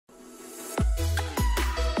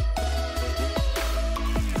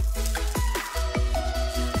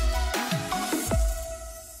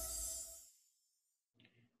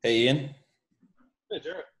Hey, Ian. Hey,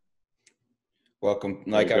 Jared. Welcome.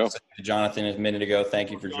 Like I was saying to Jonathan a minute ago,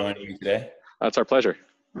 thank you for joining me today. That's our pleasure.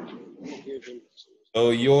 So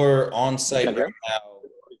you're on site right now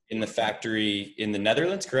in the factory in the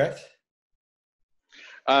Netherlands, correct?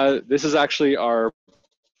 This is actually our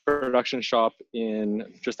production shop in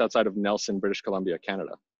just outside of Nelson, British Columbia,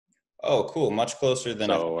 Canada. Oh, cool. Much closer than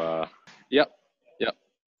Yep.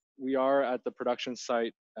 We are at the production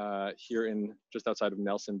site here in just outside of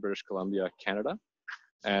Nelson, British Columbia, Canada.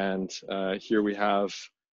 And here we have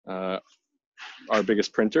our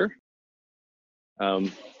biggest printer.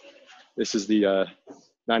 This is the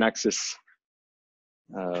 9-axis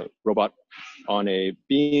robot on a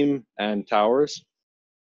beam and towers.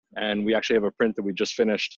 And we actually have a print that we just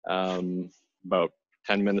finished about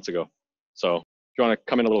 10 minutes ago. So if you want to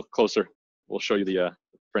come in a little closer, we'll show you the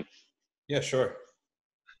print. Yeah, sure.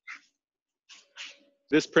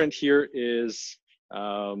 This print here is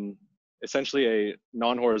essentially a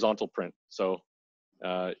non-horizontal print. So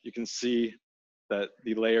you can see that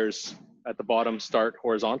the layers at the bottom start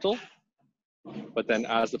horizontal, but then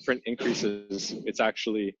as the print increases, it's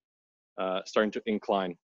actually starting to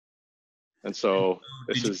incline. And so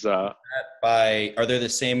this is are there the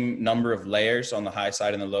same number of layers on the high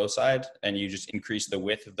side and the low side, and you just increase the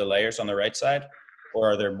width of the layers on the right side? Or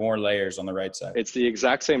are there more layers on the right side? It's the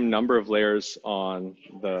exact same number of layers on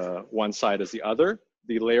the one side as the other.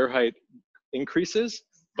 The layer height increases,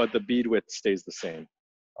 but the bead width stays the same.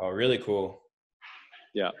 Oh, really cool.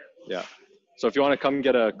 Yeah. So if you want to come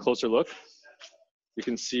get a closer look, you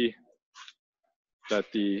can see that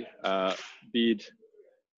the bead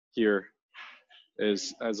here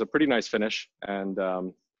has a pretty nice finish. And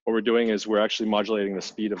what we're doing is we're actually modulating the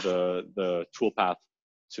speed of the tool path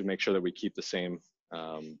to make sure that we keep the same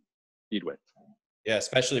bead width. Yeah,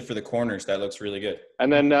 especially for the corners, that looks really good. And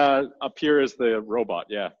then up here is the robot,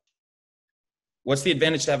 yeah. What's the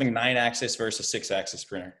advantage to having a 9-axis versus 6-axis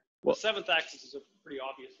printer? Well, the 7th axis is a pretty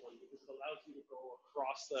obvious one because it allows you to go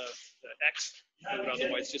across the X that would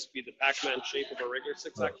otherwise just be the Pac-Man shape of a regular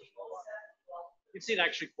 6-axis. You've seen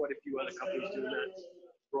actually quite a few other companies doing that.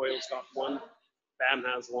 Royal's got one, BAM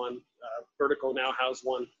has one, Vertical now has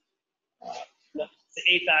one. The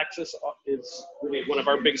 8th axis is really one of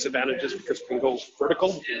our biggest advantages because we can go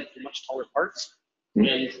vertical in much taller parts.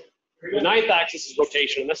 And the 9th axis is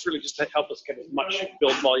rotation, and that's really just to help us get as much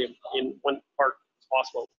build volume in one part as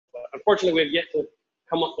possible. But unfortunately, we have yet to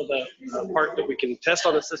come up with a part that we can test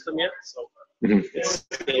on the system yet, so it's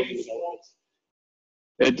still in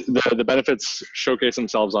development. The benefits showcase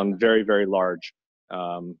themselves on very, very large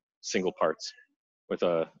single parts with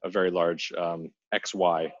a very large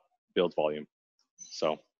XY build volume.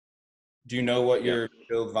 So, do you know what your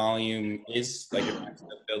build volume is, like your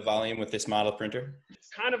build volume with this model printer? It's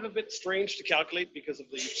kind of a bit strange to calculate because of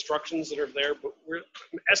the instructions that are there, but we're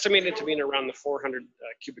estimated to be in around the 400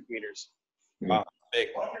 cubic meters. Wow, big.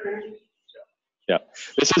 Yeah.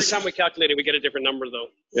 Every time we calculate it, we get a different number, though.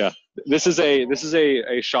 Yeah, this is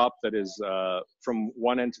a shop that is from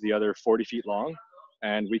one end to the other 40 feet long,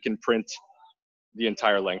 and we can print the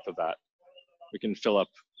entire length of that. We can fill up.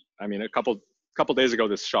 I mean, a couple days ago,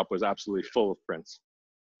 this shop was absolutely full of prints.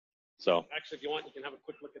 So actually, if you want, you can have a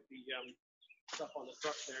quick look at the stuff on the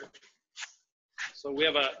truck there. So we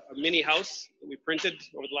have a mini house that we printed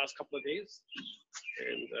over the last couple of days,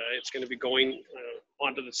 and it's going to be going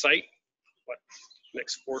onto the site,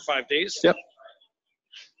 next 4 or 5 days. Yep.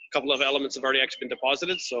 A couple of elements have already actually been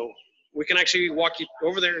deposited, so we can actually walk you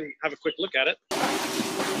over there and have a quick look at it.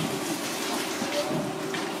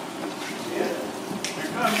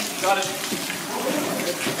 Got it.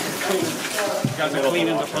 You guys are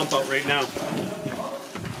cleaning the pump out right now.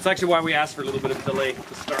 That's actually why we asked for a little bit of delay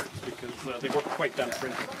to start, because they weren't quite done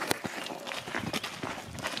printing.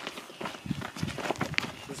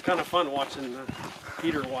 It's kind of fun watching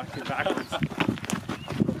Peter walking backwards.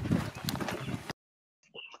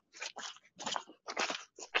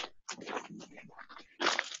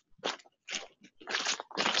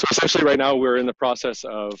 So essentially right now we're in the process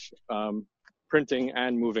of printing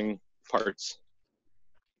and moving parts.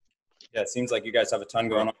 Yeah, it seems like you guys have a ton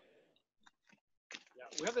going on. Yeah,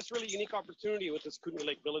 we have this really unique opportunity with this Kootenay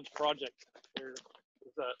Lake Village project. There's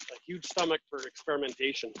a huge stomach for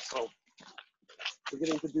experimentation. So we're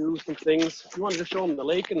getting to do some things. You wanted to show them the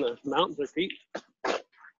lake and the mountains are Pete?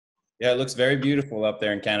 Yeah, it looks very beautiful up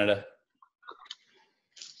there in Canada.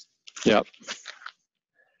 Yeah.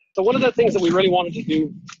 So one of the things that we really wanted to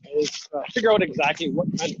do is figure out exactly what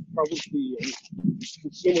kind of problems the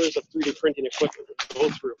consumers of 3D printing equipment go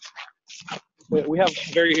through. We have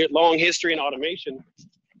a very long history in automation,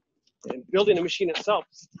 and building a machine itself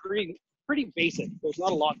is pretty pretty basic. There's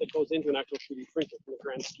not a lot that goes into an actual 3D printer in the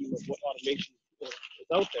grand scheme of what automation is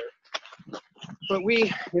out there. But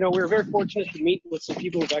we were very fortunate to meet with some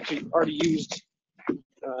people who've actually already used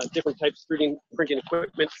different types of 3D printing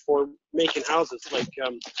equipment for making houses, like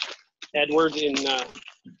Edward in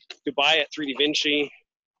Dubai at 3D Vinci.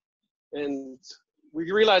 And we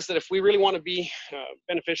realized that if we really want to be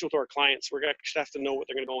beneficial to our clients, we're going to have to know what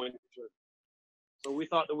they're going to go into. So we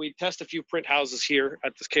thought that we'd test a few print houses here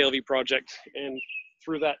at this KLV project, and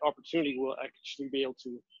through that opportunity, we'll actually be able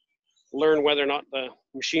to learn whether or not the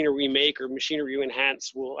machinery we make or machinery we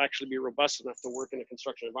enhance will actually be robust enough to work in a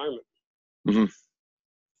construction environment. Mm-hmm.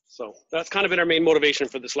 So that's kind of been our main motivation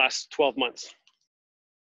for this last 12 months.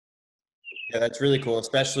 Yeah, that's really cool,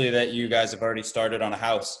 especially that you guys have already started on a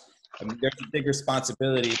house. I mean, there's a big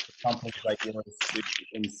responsibility for companies like yours to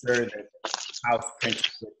ensure that house printed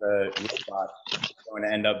with a robot is going to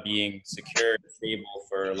end up being secure and stable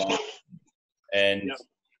for a long time. And Yep.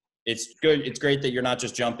 It's good. It's great that you're not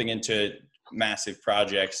just jumping into massive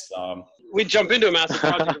projects. We'd jump into a massive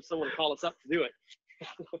project if someone would call us up to do it.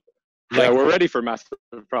 Yeah, we're ready for massive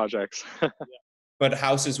projects. But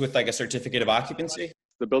houses with like a certificate of occupancy?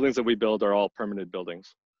 The buildings that we build are all permanent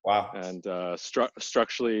buildings. Wow. And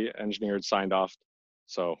structurally engineered, signed off.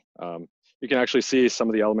 So you can actually see some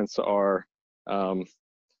of the elements are, I'll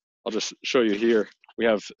just show you here. We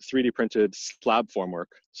have 3D printed slab formwork.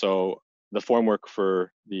 So the formwork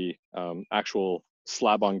for the actual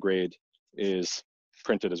slab on grade is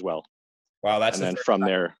printed as well. Wow, that's and then from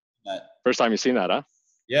there, first time you've seen that, huh?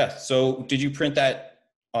 Yeah. So did you print that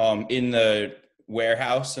in the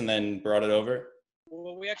warehouse and then brought it over?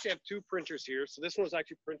 Well, we actually have two printers here. So this one was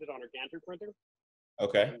actually printed on our Ganter printer.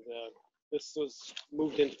 Okay. And this was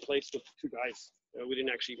moved into place with two guys. We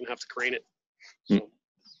didn't actually even have to crane it. So.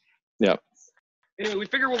 Yeah. Anyway, we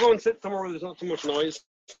figure we'll go and sit somewhere where there's not too much noise.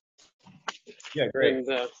 Yeah, great.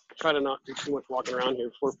 And try to not do too much walking around here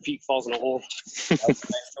before Pete falls in a hole. That's a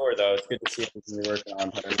nice door, though. It's good to see everything you're working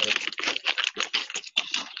on.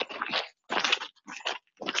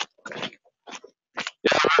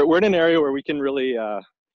 Yeah, we're in an area where we can really,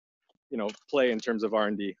 play in terms of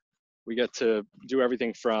R&D. We get to do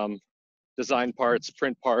everything from design parts,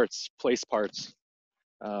 print parts, place parts,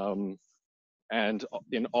 and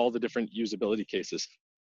in all the different usability cases.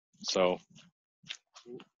 So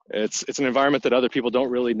it's an environment that other people don't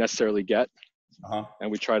really necessarily get, and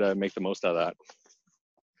we try to make the most out of that.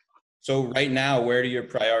 So right now, where do your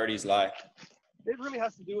priorities lie? It really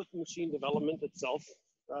has to do with the machine development itself.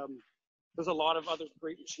 There's a lot of other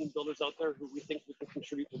great machine builders out there who we think we can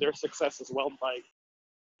contribute to their success as well by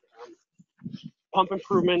pump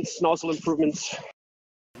improvements, nozzle improvements,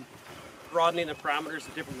 broadening the parameters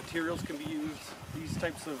of different materials can be used. These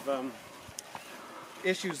types of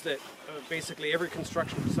issues that basically every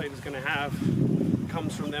construction site is going to have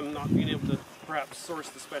comes from them not being able to perhaps source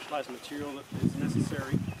the specialized material that is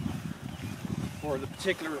necessary for the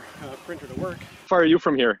particular printer to work. How far are you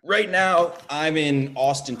from here? Right now, I'm in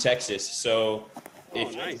Austin, Texas. So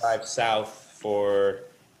if you drive south for,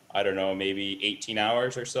 I don't know, maybe 18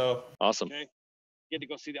 hours or so. Awesome. Okay. You get to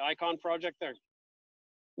go see the Icon project there?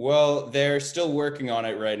 Well, they're still working on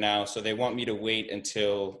it right now. So they want me to wait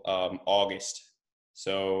until August.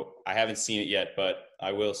 So I haven't seen it yet, but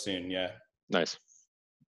I will soon. Yeah. Nice.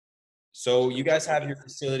 So you guys have your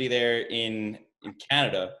facility there in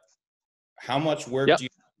Canada. How much work do you do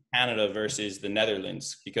in Canada versus the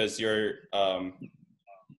Netherlands? Because you're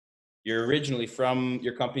originally from,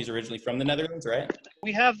 your company's originally from the Netherlands, right?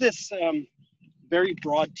 We have this very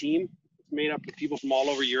broad team made up of people from all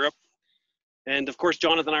over Europe. And of course,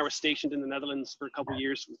 Jonathan and I were stationed in the Netherlands for a couple of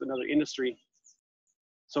years with another industry.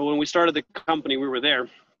 So when we started the company, we were there.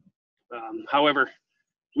 However,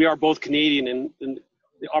 we are both Canadian, and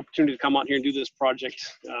the opportunity to come out here and do this project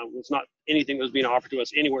was not anything that was being offered to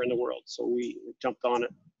us anywhere in the world. So we jumped on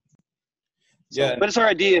it. So, Yeah. But it's our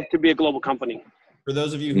idea to be a global company. For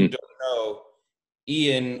those of you who don't know,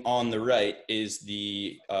 Ian on the right is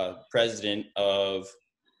the president of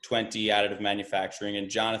Twente Additive Manufacturing, and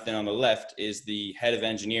Jonathan on the left is the head of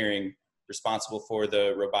engineering responsible for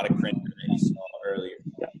the robotic printer that you saw earlier.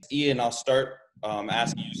 Yeah. Ian, I'll start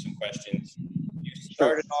asking you some questions. You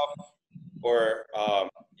started off, or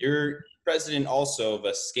you're president also of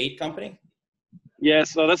a skate company? Yeah,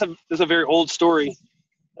 so that's a very old story.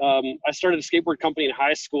 I started a skateboard company in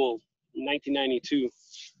high school in 1992.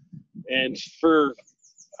 And for,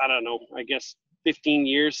 I don't know, I guess 15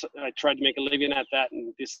 years, I tried to make a living at that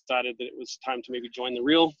and decided that it was time to maybe join the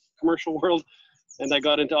real commercial world. And I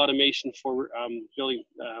got into automation for building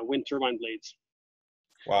wind turbine blades.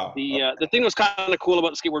 Wow. The thing that was kind of cool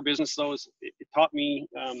about the skateboard business, though, is it taught me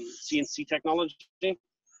CNC technology.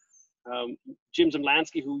 Jim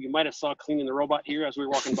Zemlansky, who you might have saw cleaning the robot here as we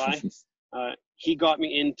were walking by, he got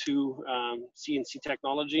me into CNC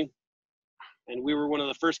technology. And we were one of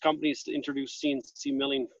the first companies to introduce CNC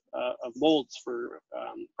milling of molds for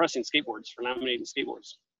pressing skateboards, for laminating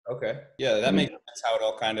skateboards. Okay. Yeah, that makes sense how it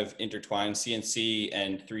all kind of intertwines. CNC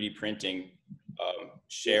and 3D printing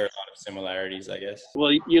share a lot of similarities, I guess.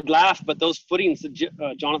 Well, you'd laugh, but those footings that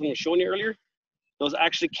Jonathan was showing you earlier, those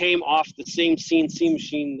actually came off the same CNC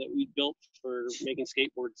machine that we built for making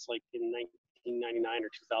skateboards like in 1999 or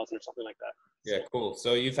 2000 or something like that. Yeah, cool.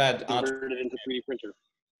 So you've had converted it into 3D printer.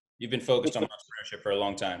 You've been focused on entrepreneurship for a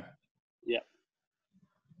long time. Yeah.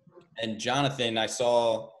 And Jonathan, I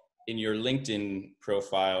saw in your LinkedIn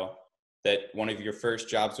profile that one of your first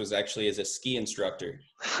jobs was actually as a ski instructor.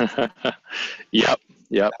 Yep.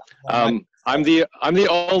 I'm the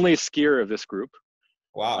only skier of this group.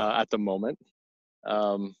 Wow. At the moment.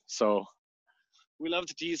 So we love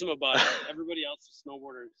to tease them about it. Everybody else is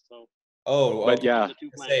snowboarders. So. Oh, but yeah.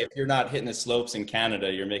 Say, if you're not hitting the slopes in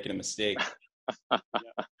Canada, you're making a mistake.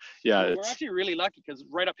 Yeah. Well, we're actually really lucky because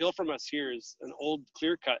right uphill from us here is an old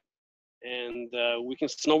clear cut, and we can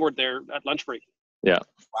snowboard there at lunch break. Yeah.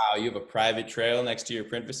 Wow, you have a private trail next to your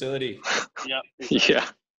print facility. Yeah. Exactly. Yeah.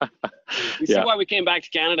 You see why we came back to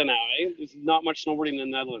Canada now, eh? There's not much snowboarding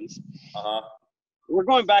in the Netherlands. We're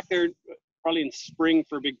going back there probably in spring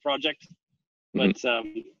for a big project, but for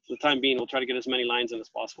the time being, we'll try to get as many lines in as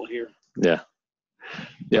possible here. Yeah.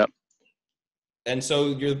 Yep. And so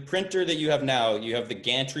your printer that you have now, you have the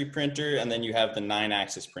gantry printer, and then you have the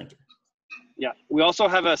 9-axis printer. Yeah. We also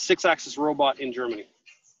have a 6-axis robot in Germany.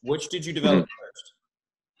 Which did you develop first?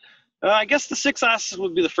 I guess the 6-axis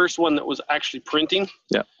would be the first one that was actually printing.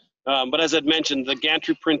 Yeah. But as I'd mentioned, the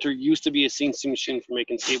gantry printer used to be a CNC machine for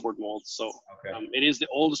making skateboard molds. So it is the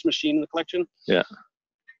oldest machine in the collection. Yeah.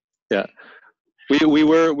 Yeah. We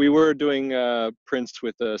were doing prints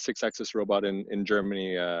with the 6-axis robot in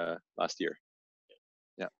Germany last year.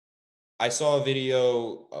 Yeah. I saw a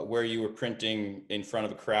video where you were printing in front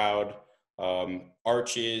of a crowd,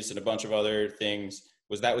 arches and a bunch of other things.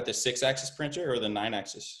 Was that with the 6-axis printer or the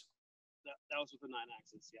 9-axis? That was with the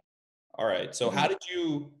 9-axis, yeah. All right. So how did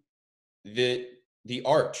you, the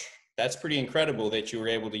arch, that's pretty incredible that you were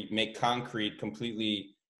able to make concrete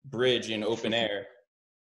completely bridge in open air.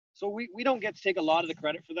 So we don't get to take a lot of the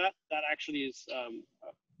credit for that. That actually is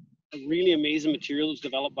a really amazing material. It was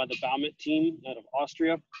developed by the Baumit team out of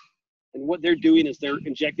Austria. And what they're doing is they're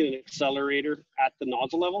injecting an accelerator at the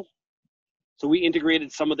nozzle level. So we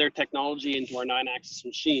integrated some of their technology into our 9-axis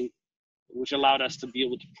machine, which allowed us to be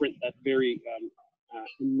able to print that very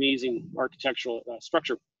amazing architectural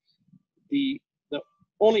structure. The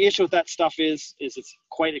only issue with that stuff is it's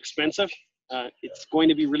quite expensive. It's going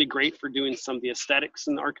to be really great for doing some of the aesthetics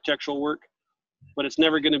and architectural work, but it's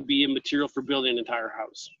never going to be a material for building an entire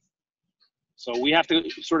house. So we have to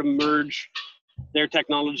sort of merge their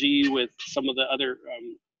technology with some of the other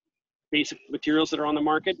basic materials that are on the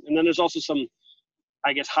market. And then there's also some,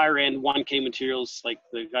 I guess, higher end 1K materials like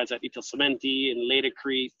the guys at Ital Cementi and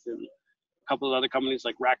Ladecrete and a couple of other companies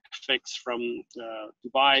like Rackfix from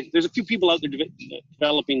Dubai. There's a few people out there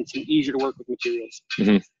developing some easier to work with materials.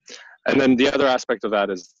 Mm-hmm. And then the other aspect of that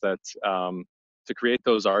is that to create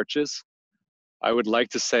those arches, I would like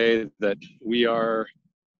to say that we are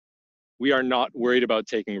not worried about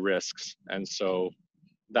taking risks. And so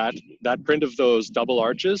that print of those double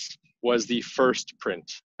arches was the first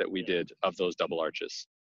print that we did of those double arches.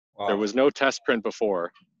 Wow. There was no test print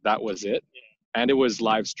before. That was it. And it was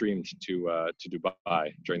live streamed to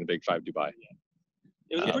Dubai during the Big 5 Dubai.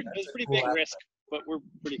 It was a pretty big risk, but we're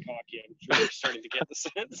pretty cocky. I'm sure we're starting to get the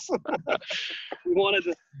sense. We wanted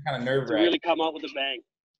to, kind of to really come out with a bang.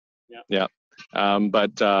 Yeah. Yeah.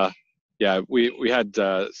 We had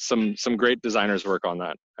some great designers work on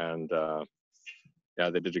that, and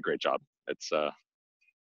they did a great job.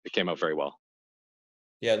 It came out very well.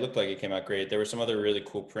 Yeah, it looked like it came out great. There were some other really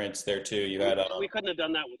cool prints there too. You had we couldn't have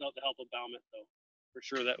done that without the help of Baumit, though. For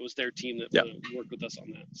sure, that was their team that worked with us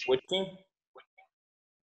on that. Which team?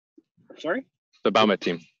 Sorry? The Baumit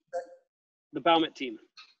team. The Baumit team.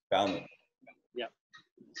 Baumit. Yeah.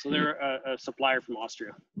 So they're a supplier from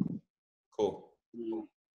Austria. Cool.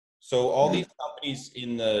 So all these companies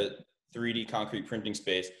in the 3D concrete printing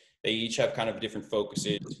space, they each have kind of different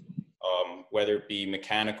focuses, whether it be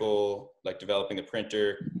mechanical, like developing the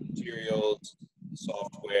printer, materials,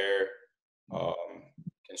 software,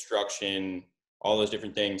 construction, all those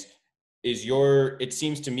different things. It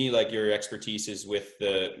seems to me like your expertise is with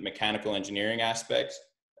the mechanical engineering aspects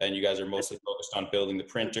and you guys are mostly focused on building the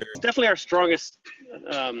printer. Definitely our strongest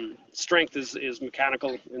strength is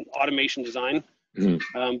mechanical and automation design.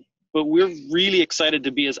 But we're really excited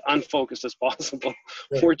to be as unfocused as possible.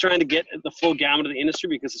 Sure. We're trying to get the full gamut of the industry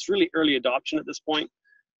because it's really early adoption at this point.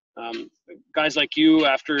 Guys like you,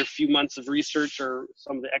 after a few months of research, are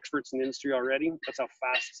some of the experts in the industry already. That's how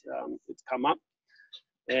fast it's come up.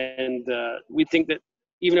 And we think that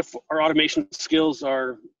even if our automation skills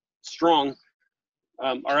are strong,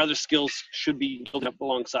 our other skills should be built up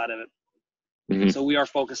alongside of it. So we are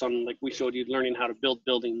focused on, like we showed you, learning how to build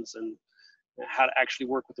buildings and how to actually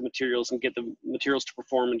work with the materials and get the materials to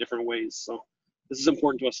perform in different ways. So this is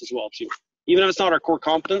important to us as well too. Even if it's not our core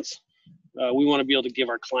competence, we want to be able to give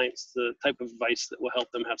our clients the type of advice that will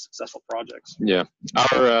help them have successful projects. Yeah,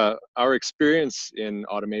 our experience in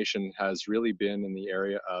automation has really been in the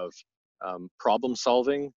area of problem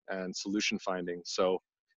solving and solution finding. So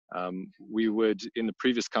we would, in the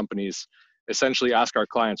previous companies, essentially ask our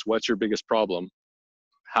clients, what's your biggest problem?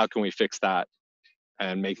 How can we fix that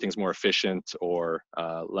and make things more efficient or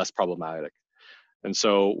less problematic? And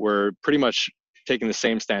so we're pretty much taking the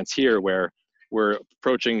same stance here, where we're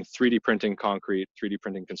approaching 3D printing concrete, 3D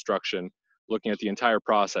printing construction, looking at the entire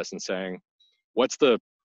process and saying, what's the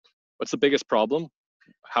biggest problem?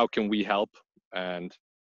 How can we help? And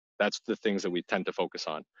that's the things that we tend to focus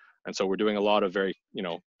on. And so we're doing a lot of very,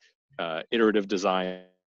 iterative design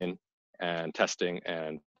and testing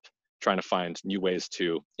and trying to find new ways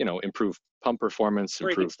to, improve pump performance,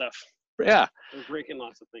 breaking stuff. Yeah. We're breaking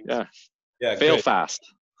lots of things. Yeah. Fail fast.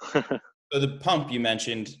 So the pump you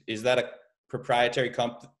mentioned, is that a proprietary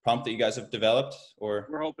pump that you guys have developed, or?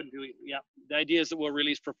 We're hoping to, yeah. The idea is that we'll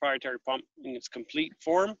release proprietary pump in its complete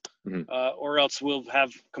form, or else we'll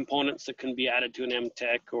have components that can be added to an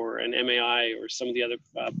MTech or an MAI or some of the other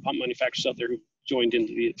pump manufacturers out there who joined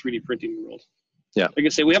into the 3D printing world. Yeah. Like I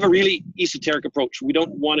say, we have a really esoteric approach. We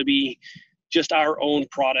don't want to be just our own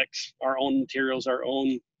products, our own materials, our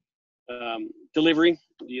own delivery.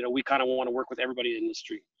 We kind of want to work with everybody in the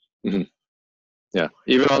industry. Yeah,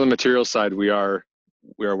 even on the materials side, we are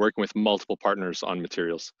working with multiple partners on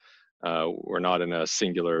materials. We're not in a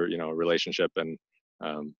singular, relationship, and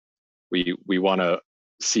we want to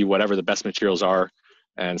see whatever the best materials are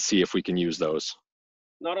and see if we can use those.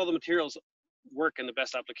 Not all the materials work in the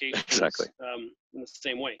best applications. Exactly. In the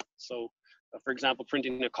same way. So, for example,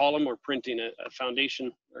 printing a column or printing a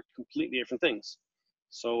foundation are completely different things.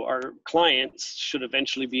 So our clients should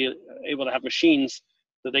eventually be able to have machines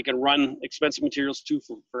that they can run expensive materials to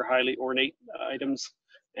for highly ornate items,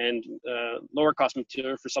 and lower cost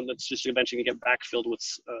material for something that's just eventually going to get backfilled with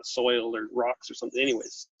soil or rocks or something anyways.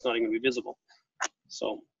 It's not even going to be visible.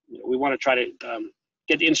 So we want to try to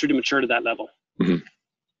get the industry to mature to that level.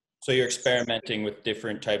 So you're experimenting with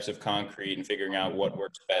different types of concrete and figuring out what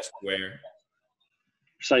works best where.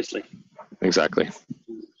 Precisely. Exactly.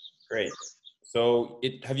 Great. So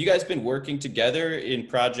have you guys been working together in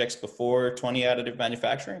projects before Twente Additive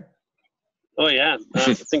Manufacturing? Oh, yeah.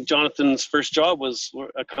 I think Jonathan's first job was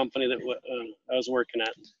a company that I was working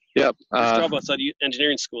at. Yep. First job outside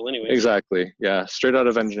engineering school anyway. Exactly. Yeah. Straight out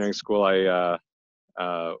of engineering school, I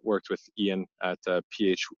worked with Ian at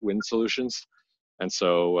PH Wind Solutions. And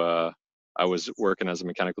so I was working as a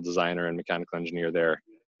mechanical designer and mechanical engineer there,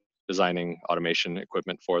 designing automation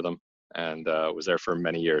equipment for them, and was there for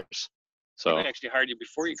many years. So we actually hired you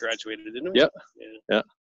before you graduated, didn't we? Yep. Yeah.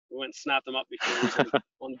 We went and snapped them up before we were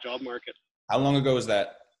on the job market. How long ago was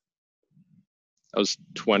that? That was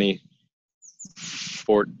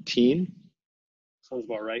 2014. Sounds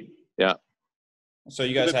about right. Yeah. So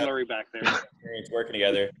you guys have blurry back there. Experience working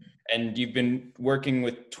together, and you've been working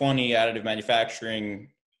with Twente Additive Manufacturing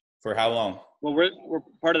for how long? Well, we're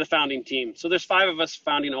part of the founding team. So there's 5 of us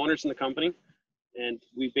founding owners in the company, and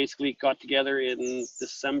we basically got together in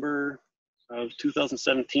December of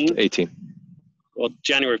 2017. 18. Well,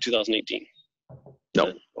 January of 2018.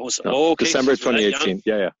 No. Okay. December 2018.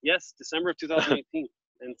 Yeah. Yes, December of 2018,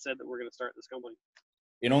 and said that we're going to start this company.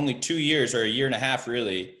 In only 2 years, or a year and a half,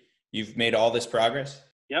 really, you've made all this progress?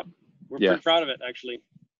 Yep. We're pretty proud of it, actually.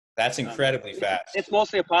 That's incredibly fast. It's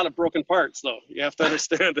mostly a pile of broken parts, though. You have to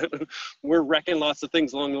understand that we're wrecking lots of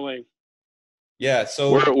things along the way. Yeah,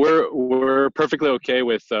 so we're perfectly okay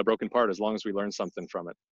with a broken part as long as we learn something from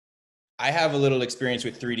it. I have a little experience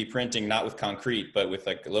with 3D printing, not with concrete, but with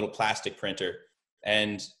like a little plastic printer.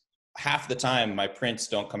 And half the time my prints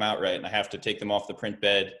don't come out right, and I have to take them off the print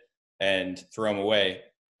bed and throw them away.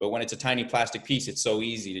 But when it's a tiny plastic piece, it's so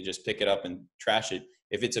easy to just pick it up and trash it.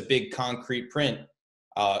 If it's a big concrete print,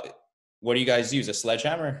 what do you guys use? A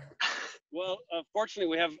sledgehammer? Well,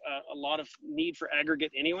 fortunately, we have a lot of need for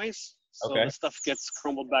aggregate anyways. So Okay. the stuff gets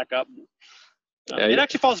crumbled back up. Yeah, it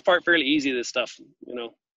actually falls apart fairly easy, this stuff, you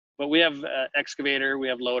know. But we have excavator, we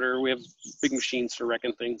have loader, we have big machines for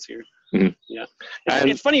wrecking things here. Mhm. Yeah. And-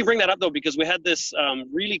 It's funny you bring that up, though, because we had this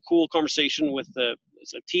really cool conversation with a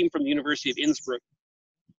team from the University of Innsbruck,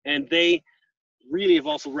 and they really have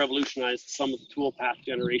also revolutionized some of the tool path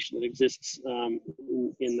generation that exists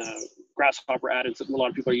in grasshopper additives that a lot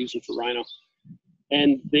of people are using for Rhino.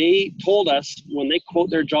 And they told us when they quote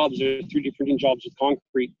their jobs, their 3D printing jobs with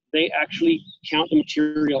concrete, they actually count the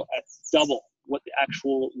material at double what the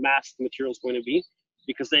actual mass of the material is going to be,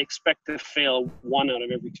 because they expect to fail 1 out of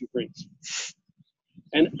every 2 prints.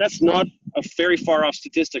 And that's not a very far off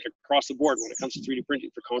statistic across the board when it comes to 3D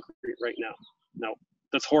printing for concrete right now. Now,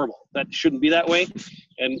 that's horrible. That shouldn't be that way.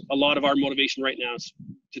 And a lot of our motivation right now is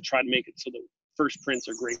to try to make it so the first prints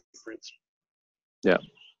are great prints. Yeah.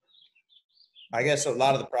 I guess a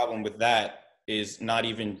lot of the problem with that is not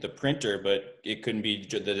even the printer, but it couldn't be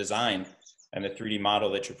the design and the 3D model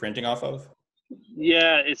that you're printing off of.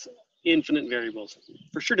 Yeah, it's infinite variables.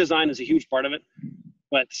 For sure, design is a huge part of it,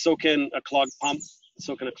 but so can a clogged pump,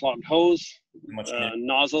 so can a clogged hose,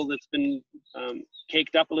 nozzle that's been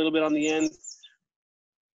caked up a little bit on the end.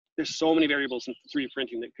 There's so many variables in 3D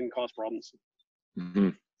printing that can cause problems. Mm-hmm.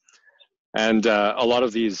 And a lot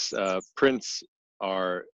of these prints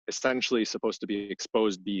are essentially supposed to be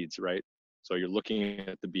exposed beads, right? So you're looking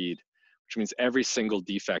at the bead, which means every single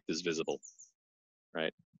defect is visible,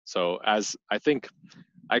 right? So as I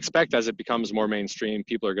expect as it becomes more mainstream,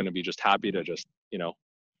 people are going to be just happy to just, you know,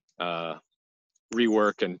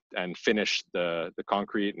 rework and finish the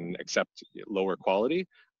concrete and accept lower quality.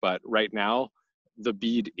 But right now, the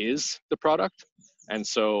bead is the product. And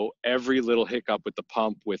so every little hiccup with the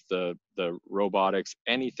pump, with the robotics,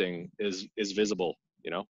 anything is visible,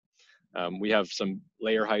 you know. We have some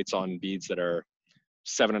layer heights on beads that are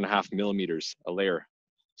 7.5 millimeters a layer.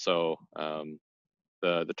 So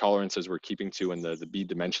the tolerances we're keeping to and the bead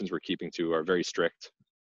dimensions we're keeping to are very strict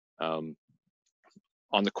on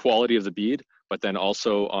the quality of the bead, but then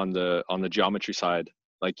also on the geometry side,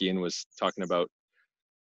 like Ian was talking about.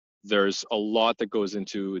 There's a lot that goes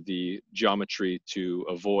into the geometry to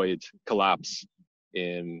avoid collapse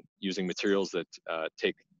in using materials that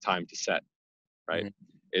take time to set, right?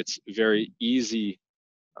 Mm-hmm. It's very easy.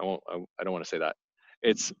 I don't want to say that.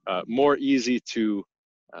 It's more easy to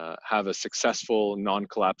have a successful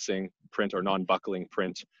non-collapsing print or non-buckling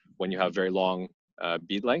print when you have very long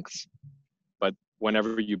bead lengths. But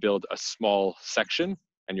whenever you build a small section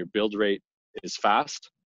and your build rate is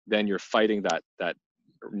fast, then you're fighting that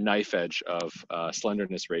knife edge of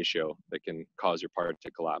slenderness ratio that can cause your part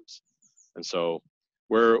to collapse. And so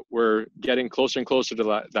we're getting closer and closer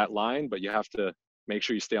to that line, but you have to make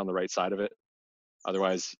sure you stay on the right side of it.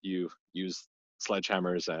 Otherwise, you use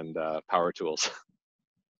sledgehammers and power tools.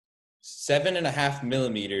 7.5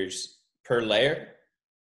 millimeters per layer?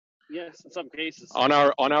 Yes, in some cases. On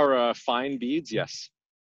our fine beads, yes.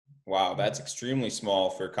 Wow, that's extremely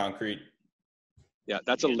small for concrete. Yeah,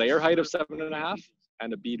 that's a layer height of 7.5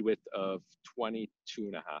 and a bead width of 22.5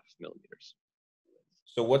 millimeters.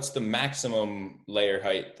 So what's the maximum layer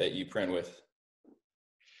height that you print with?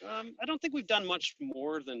 I don't think we've done much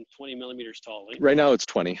more than 20 millimeters tall. Right now it's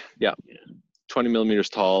 20, yeah. 20 millimeters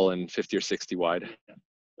tall and 50 or 60 wide. Yeah.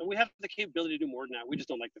 And we have the capability to do more than that. We just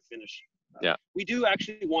don't like the finish. Yeah. We do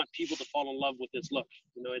actually want people to fall in love with this look.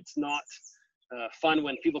 You know, it's not fun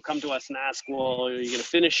when people come to us and ask, well, are you going to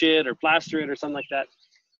finish it or plaster it or something like that?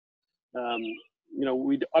 You know,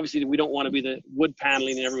 we don't want to be the wood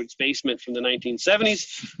paneling in everyone's basement from the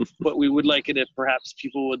 1970s, but we would like it if perhaps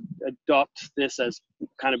people would adopt this as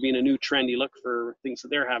kind of being a new trendy look for things that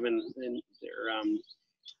they're having in their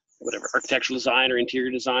whatever architectural design or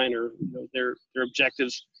interior design, or you know, their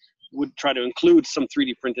objectives would try to include some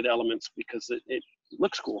 3D printed elements because it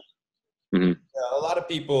looks cool. Mm-hmm. Yeah, a lot of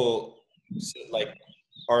people like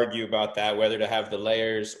argue about that, whether to have the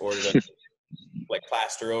layers or to like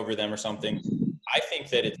plaster over them or something. I think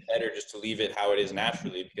that it's better just to leave it how it is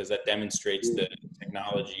naturally, because that demonstrates the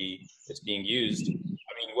technology that's being used. I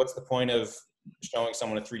mean, what's the point of showing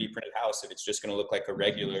someone a 3D printed house if it's just going to look like a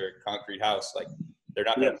regular concrete house? Like, they're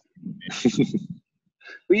not going to.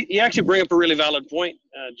 You actually bring up a really valid point,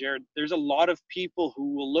 Jared. There's a lot of people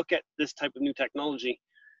who will look at this type of new technology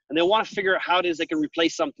and they'll want to figure out how it is they can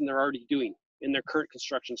replace something they're already doing in their current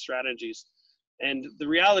construction strategies. And the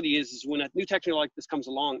reality is when a new technology like this comes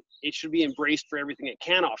along, it should be embraced for everything it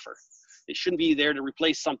can offer. It shouldn't be there to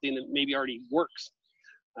replace something that maybe already works.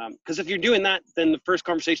 Because if you're doing that, then the first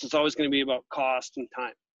conversation is always going to be about cost and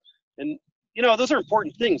time. And you know, those are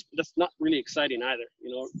important things, but that's not really exciting either.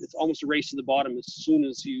 You know, it's almost a race to the bottom as soon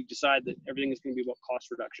as you decide that everything is going to be about cost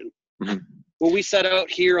reduction. Mm-hmm. When we set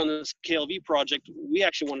out here on this KLV project, we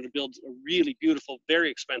actually wanted to build a really beautiful,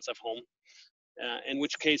 very expensive home, in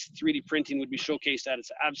which case 3D printing would be showcased at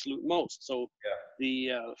its absolute most. So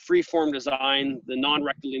the free-form design, the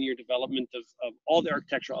non-rectilinear development of all the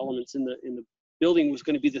architectural elements in the building was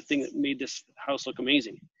going to be the thing that made this house look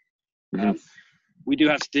amazing. Mm-hmm. We do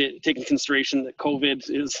have to take into consideration that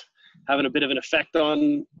COVID is having a bit of an effect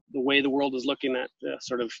on the way the world is looking at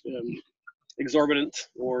sort of exorbitant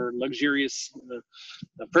or luxurious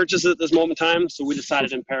purchases at this moment in time. So we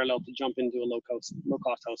decided in parallel to jump into a low-cost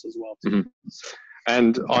house as well, too. Mm-hmm.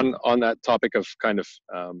 And on that topic of kind of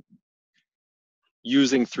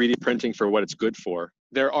using 3D printing for what it's good for,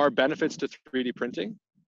 there are benefits to 3D printing,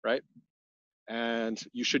 right? And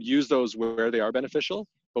you should use those where they are beneficial.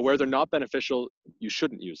 But where they're not beneficial, you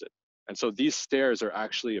shouldn't use it. And so these stairs are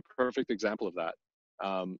actually a perfect example of that.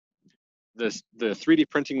 The 3D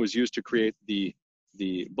printing was used to create the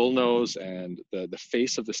bullnose and the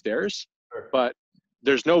face of the stairs, but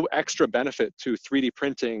there's no extra benefit to 3D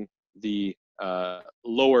printing the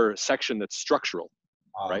lower section that's structural,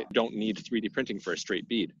 right? You don't need 3D printing for a straight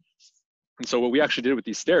bead. And so what we actually did with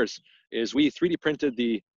these stairs is we 3D printed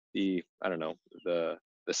the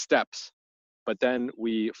steps, but then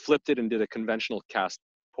we flipped it and did a conventional cast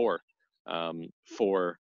pour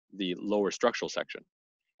for the lower structural section.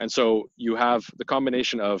 And so you have the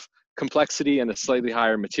combination of complexity and a slightly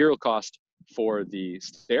higher material cost for the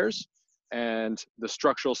stairs, and the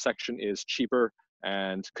structural section is cheaper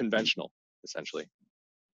and conventional, essentially.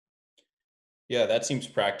 Yeah, that seems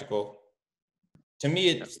practical. To me,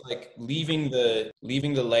 it's like leaving the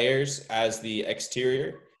layers as the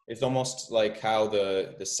exterior. It's almost like how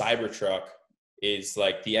the Cybertruck is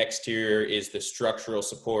like the exterior is the structural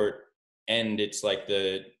support and it's like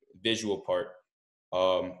the visual part.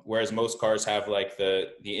 Whereas most cars have like the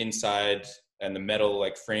inside and the metal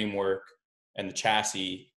like framework and the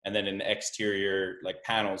chassis, and then an exterior like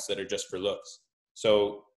panels that are just for looks.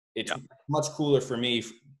 So it's much cooler for me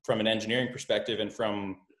from an engineering perspective, and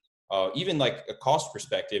from even like a cost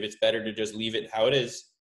perspective, it's better to just leave it how it is,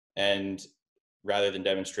 and rather than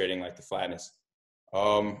demonstrating like the flatness.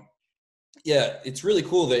 Yeah, it's really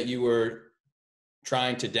cool that you were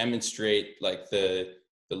trying to demonstrate like the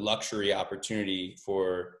luxury opportunity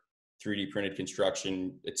for 3D printed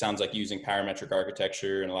construction. It sounds like using parametric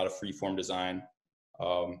architecture and a lot of freeform design.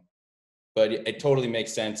 But it totally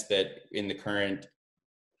makes sense that in the current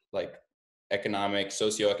like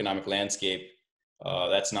socioeconomic landscape,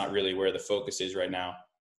 that's not really where the focus is right now.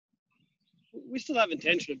 We still have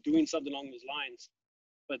intention of doing something along those lines,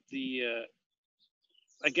 but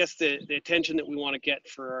I guess the attention that we want to get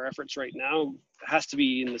for our efforts right now has to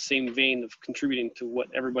be in the same vein of contributing to what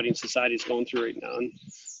everybody in society is going through right now. And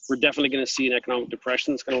we're definitely going to see an economic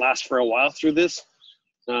depression that's going to last for a while through this.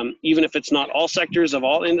 Even if it's not all sectors of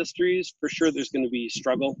all industries, for sure there's going to be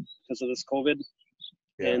struggle because of this COVID.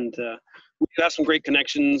 Yeah. And we have some great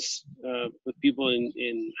connections with people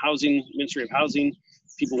in housing, Ministry of Housing,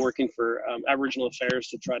 people working for Aboriginal Affairs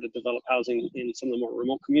to try to develop housing in some of the more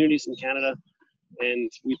remote communities in Canada.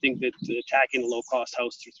 And we think that attacking a low-cost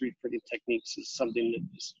house through 3D printing techniques is something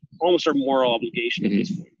that is almost our moral obligation at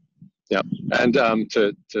this point. Yeah, and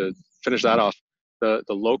to finish that off, the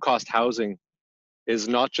low-cost housing is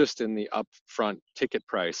not just in the upfront ticket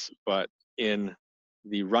price, but in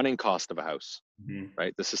the running cost of a house,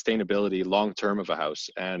 right? The sustainability long-term of a house.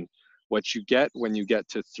 And what you get when you get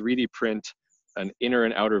to 3D print an inner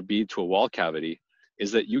and outer bead to a wall cavity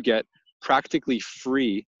is that you get practically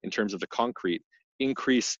free, in terms of the concrete,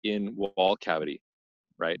 increase in wall cavity,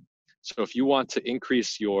 right? So if you want to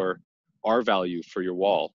increase your R value for your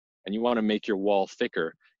wall and you want to make your wall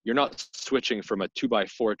thicker, you're not switching from a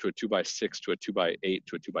 2x4 to a 2x6 to a 2x8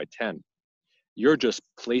 to a 2x10. You're just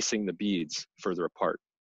placing the beads further apart,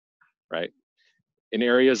 right? In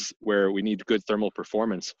areas where we need good thermal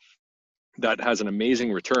performance, that has an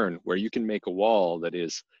amazing return where you can make a wall that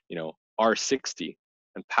is, R60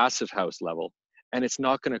 and passive house level, and it's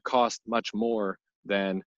not going to cost much more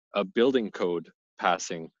than a building code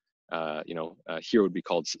passing, here would be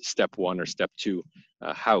called step 1 or step 2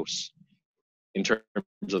 house in terms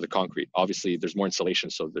of the concrete. Obviously, there's more insulation,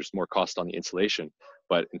 so there's more cost on the insulation,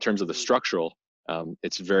 but in terms of the structural,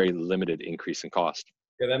 it's very limited increase in cost.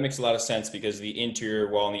 Yeah, that makes a lot of sense because the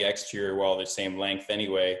interior wall and the exterior wall are the same length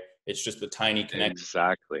anyway. It's just the tiny connection.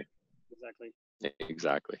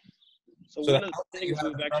 Exactly. So one of the things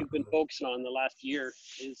we've actually been focusing on the last year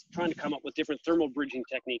is trying to come up with different thermal bridging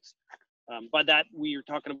techniques. By that, we are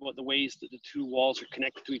talking about the ways that the two walls are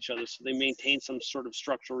connected to each other, so they maintain some sort of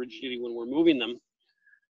structural rigidity when we're moving them.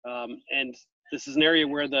 And this is an area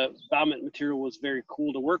where the battlement material was very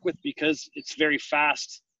cool to work with because it's very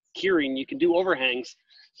fast curing. You can do overhangs,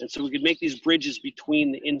 and so we could make these bridges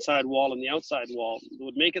between the inside wall and the outside wall. It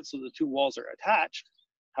would make it so the two walls are attached.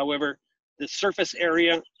 However, the surface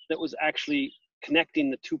area that was actually connecting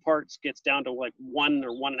the two parts gets down to like 1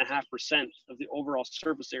 or 1.5% of the overall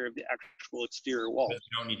surface area of the actual exterior wall. You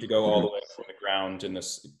don't need to go all the way from the ground in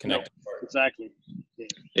this connected part. Exactly. Yeah.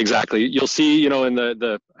 Exactly. You'll see, you know, in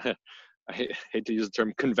the I hate to use the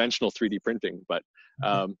term conventional 3D printing, but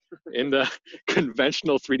in the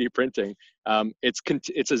conventional 3D printing,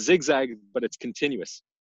 it's a zigzag, but it's continuous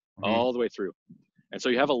all the way through. And so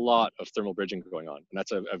you have a lot of thermal bridging going on, and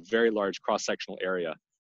that's a very large cross-sectional area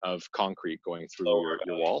of concrete going through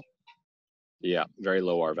your wall. Yeah, very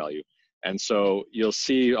low R value. And so you'll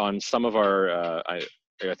see on some of our, I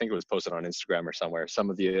think it was posted on Instagram or somewhere, some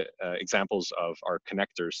of the examples of our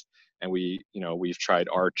connectors. And we've tried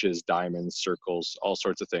arches, diamonds, circles, all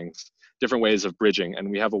sorts of things, different ways of bridging. And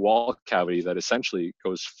we have a wall cavity that essentially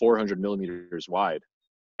goes 400 millimeters wide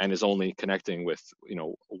and is only connecting with,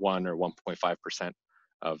 1 or 1.5%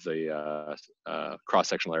 of the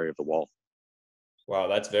cross-sectional area of the wall. Wow,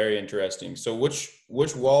 that's very interesting. So which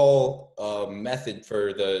wall method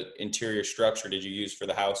for the interior structure did you use for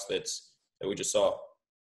the house that we just saw?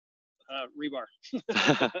 Rebar.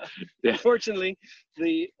 Yeah. Unfortunately,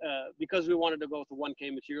 because we wanted to go with the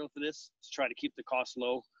 1K material for this to try to keep the cost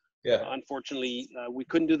low. Yeah. Unfortunately, we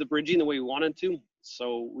couldn't do the bridging the way we wanted to,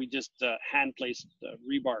 so we just hand placed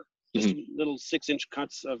rebar, just little 6-inch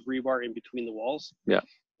cuts of rebar in between the walls. Yeah.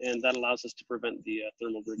 And that allows us to prevent the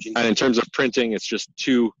thermal bridging. And in terms of printing, it's just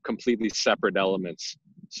two completely separate elements.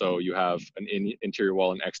 So you have an interior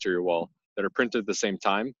wall and exterior wall that are printed at the same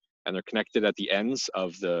time, and they're connected at the ends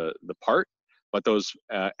of the part, but those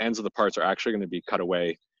ends of the parts are actually going to be cut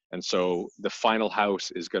away. And so the final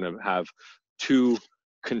house is going to have two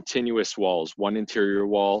continuous walls, one interior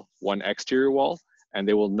wall, one exterior wall, and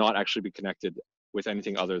they will not actually be connected with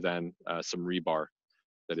anything other than some rebar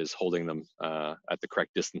that is holding them at the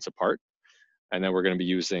correct distance apart. And then we're going to be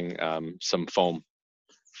using some foam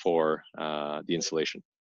for the insulation.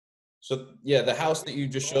 So yeah, the house that you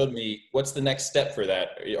just showed me, what's the next step for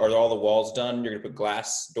that? Are all the walls done? You're gonna put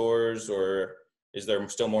glass doors, or is there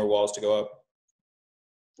still more walls to go up?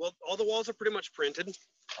 Well, all the walls are pretty much printed.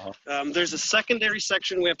 There's a secondary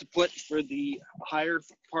section we have to put for the higher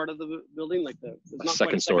part of the building, like it's not second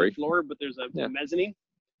quite a story second floor, but there's a mezzanine.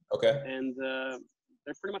 Okay. And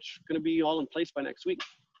they're pretty much going to be all in place by next week.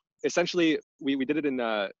 Essentially, we did it in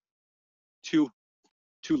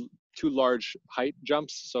two large height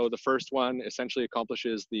jumps. So the first one essentially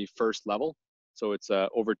accomplishes the first level. So it's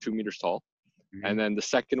over 2 meters tall. And then the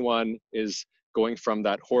second one is going from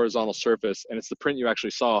that horizontal surface, and it's the print you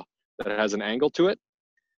actually saw that has an angle to it.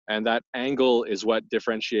 And that angle is what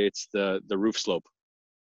differentiates the roof slope.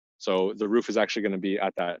 So the roof is actually going to be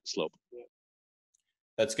at that slope.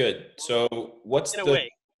 That's good. So what's in a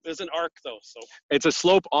way, there's an arc though. So it's a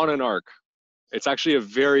slope on an arc. It's actually a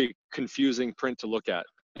very confusing print to look at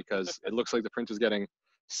because it looks like the print is getting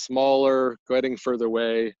smaller, getting further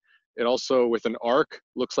away. It also, with an arc,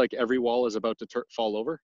 looks like every wall is about to fall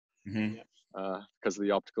over because of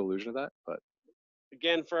the optical illusion of that. But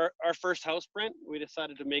again, for our first house print, we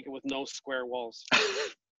decided to make it with no square walls.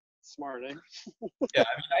 Smart, eh? Yeah,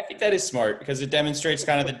 I think that is smart because it demonstrates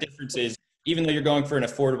kind of the differences. Even though you're going for an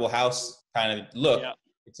affordable house kind of look,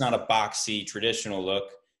 it's not a boxy traditional look,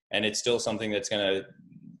 and it's still something that's going to,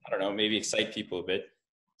 I don't know, maybe excite people a bit.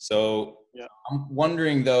 So I'm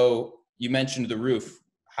wondering though, you mentioned the roof.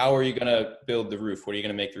 How are you going to build the roof? What are you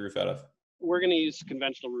going to make the roof out of? We're going to use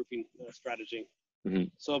conventional roofing strategy.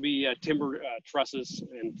 So it'll be timber trusses,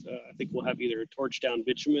 and I think we'll have either a torch down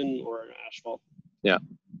bitumen or an asphalt. Yeah.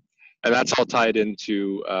 And that's all tied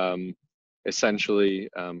into essentially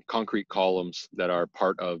concrete columns that are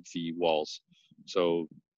part of the walls. So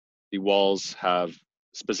the walls have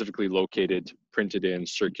specifically located, printed in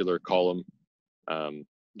circular column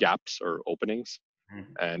gaps or openings.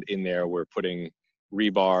 And in there, we're putting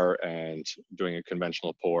rebar and doing a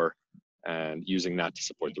conventional pour and using that to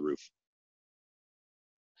support the roof.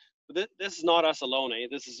 But this is not us alone, eh?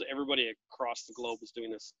 This is everybody across the globe is doing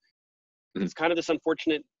this. It's kind of this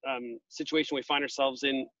unfortunate situation we find ourselves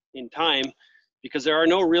in time, because there are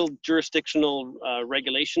no real jurisdictional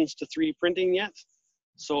regulations to 3D printing yet.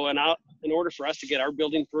 So in order for us to get our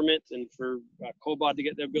building permit, and for Cobod to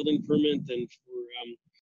get their building permit, and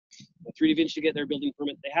for 3D Vinci to get their building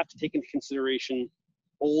permit, they have to take into consideration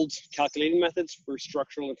old calculating methods for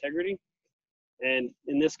structural integrity. And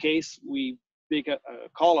in this case, we make a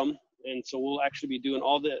column, and so we'll actually be doing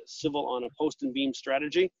all the civil on a post and beam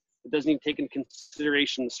strategy. It doesn't even take into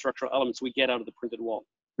consideration the structural elements we get out of the printed wall.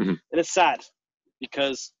 Mm-hmm. And it's sad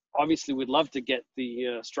because obviously we'd love to get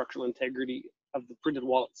the structural integrity of the printed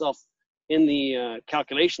wall itself in the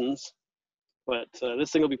calculations, but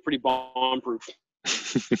this thing will be pretty bomb-proof.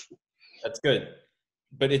 That's good.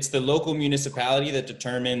 But it's the local municipality that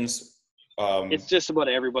determines. It's just about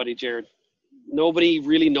everybody, Jared. Nobody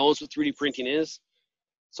really knows what 3D printing is.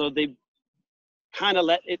 So they kind of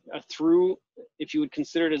let it through if you would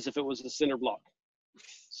consider it as if it was a cinder block.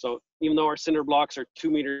 So even though our cinder blocks are 2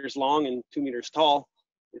 meters long and 2 meters tall,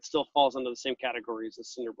 it still falls under the same category as a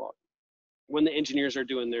cinder block when the engineers are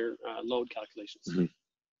doing their load calculations. Mm-hmm.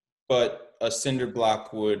 But a cinder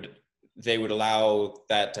block would allow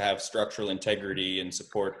that to have structural integrity and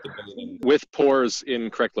support the building with pores in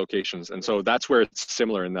correct locations. And so that's where it's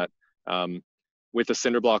similar in that with a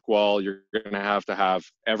cinder block wall, you're going to have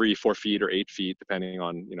every 4 feet or 8 feet, depending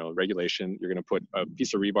on, regulation, you're going to put a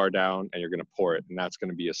piece of rebar down and you're going to pour it. And that's going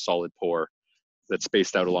to be a solid pour that's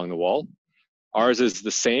spaced out along the wall. Ours is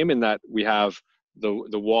the same in that we have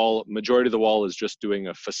the wall, majority of the wall is just doing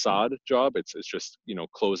a facade job. It's just,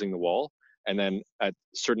 closing the wall. And then at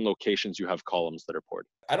certain locations, you have columns that are poured.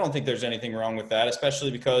 I don't think there's anything wrong with that,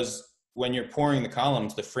 especially because when you're pouring the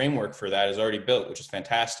columns, the framework for that is already built, which is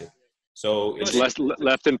fantastic. So it's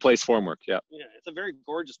left in place formwork. Yeah. Yeah, it's a very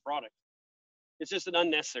gorgeous product. It's just an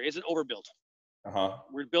unnecessary. It's an overbuild. Uh-huh.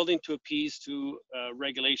 We're building to appease to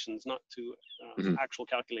regulations, not to actual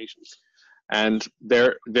calculations. And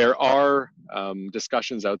there are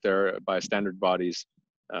discussions out there by standard bodies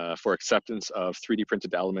for acceptance of 3D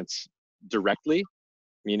printed elements directly,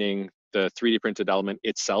 meaning the 3D printed element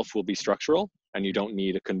itself will be structural and you don't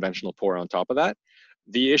need a conventional pour on top of that.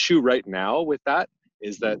 The issue right now with that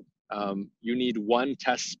is that you need one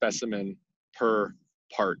test specimen per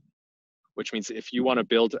part, which means if you want to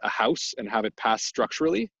build a house and have it pass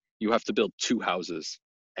structurally, you have to build 2 houses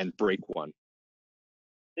and break one.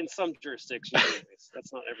 In some jurisdictions, anyways.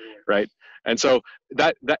 That's not everywhere. Right. And so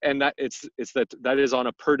that is on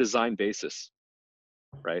a per design basis,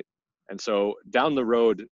 right? And so down the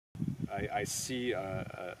road, I see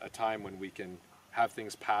a time when we can have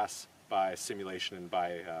things pass by simulation and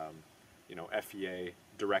by FEA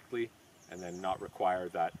directly, and then not require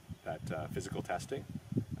that physical testing.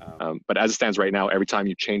 But as it stands right now, every time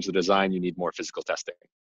you change the design, you need more physical testing,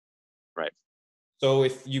 right? So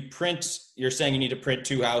if you print, you're saying you need to print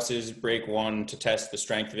 2 houses, break one to test the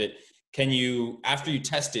strength of it. Can you, after you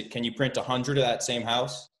test it, can you print 100 of that same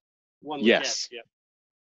house? Yes. Yeah.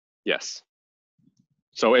 Yes.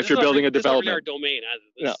 So if you're building a development, this is our domain.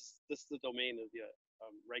 This is the domain of the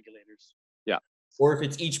regulators. Yeah. Or if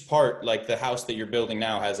it's each part, like the house that you're building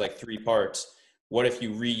now has like 3 parts. What if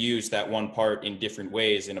you reuse that one part in different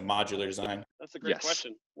ways in a modular design? That's a great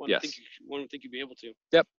question. One would think you'd be able to.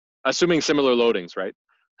 Yep. Assuming similar loadings, right?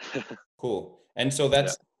 Cool. And so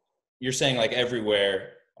that's, you're saying like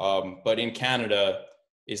everywhere, but in Canada,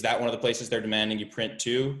 is that one of the places they're demanding you print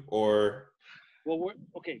too, or? Well,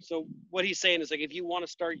 okay. So what he's saying is like, if you want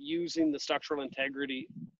to start using the structural integrity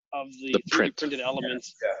of the 3D printed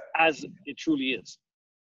elements as it truly is,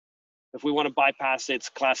 if we want to bypass its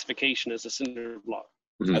classification as a cinder block,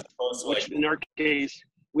 which in our case,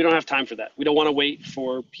 we don't have time for that. We don't want to wait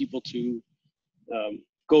for people to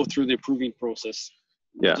go through the approving process.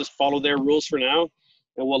 We'll just follow their rules for now,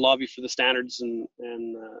 and we'll lobby for the standards and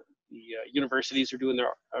the universities are doing their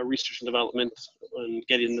research and development and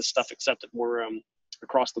getting this stuff accepted more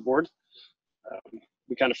across the board.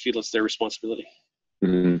 We kind of feel it's their responsibility.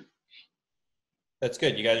 Mm-hmm. That's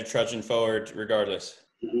good. You guys are trudging forward regardless.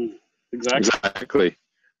 Mm-hmm. Exactly.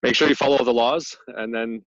 Make sure you follow the laws and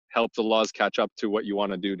then help the laws catch up to what you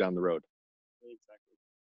want to do down the road. Exactly.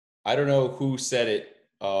 I don't know who said it.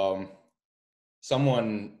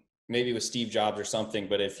 Someone, maybe it was Steve Jobs or something,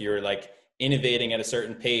 but if you're like innovating at a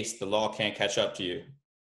certain pace, the law can't catch up to you.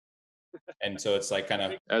 And so it's like kind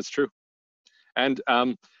of. That's true. And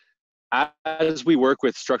as we work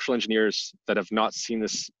with structural engineers that have not seen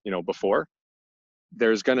this, before,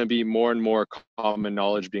 there's going to be more and more common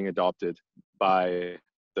knowledge being adopted by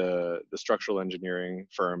the structural engineering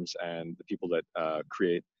firms and the people that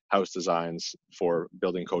create house designs for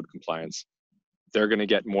building code compliance. They're going to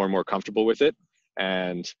get more and more comfortable with it.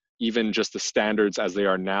 And even just the standards as they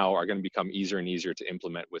are now are going to become easier and easier to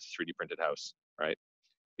implement with 3D printed house, right?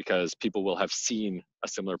 Because people will have seen a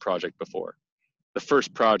similar project before. The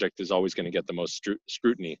first project is always going to get the most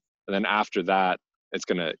scrutiny. And then after that, it's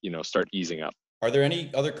going to, start easing up. Are there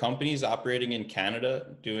any other companies operating in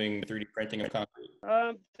Canada doing 3D printing of concrete?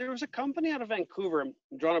 There was a company out of Vancouver. I'm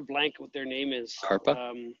drawing a blank what their name is.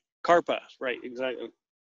 Carpa? Carpa, right, exactly.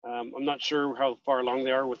 I'm not sure how far along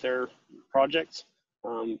they are with their projects.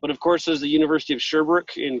 But of course, there's the University of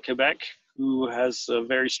Sherbrooke in Quebec, who has a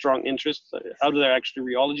very strong interest out of their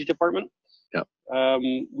actually rheology department. Yep.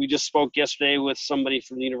 We just spoke yesterday with somebody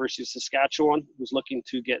from the University of Saskatchewan who's looking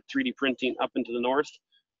to get 3D printing up into the north.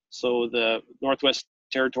 So the Northwest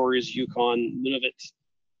Territories, Yukon,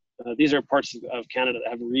 Nunavut, these are parts of Canada that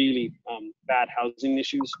have really bad housing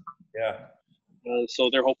issues. Yeah. So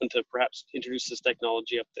they're hoping to perhaps introduce this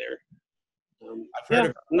technology up there. I've heard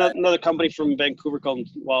of Another company from Vancouver called,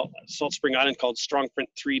 Salt Spring Island, called Strong Print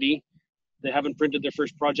 3D. They haven't printed their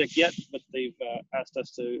first project yet, but they've asked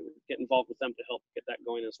us to get involved with them to help get that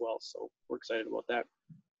going as well. So we're excited about that.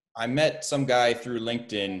 I met some guy through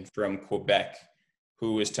LinkedIn from Quebec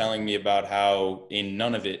who was telling me about how in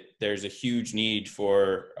Nunavut there's a huge need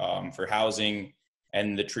for housing,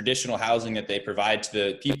 and the traditional housing that they provide to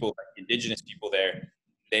the people, like Indigenous people there,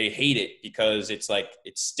 they hate it because it's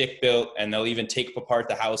stick built, and they'll even take apart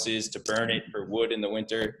the houses to burn it for wood in the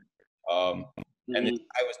winter. And this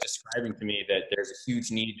guy was describing to me that there's a huge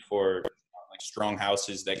need for strong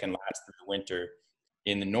houses that can last through the winter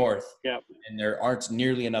in the north. Yeah. And there aren't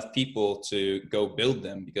nearly enough people to go build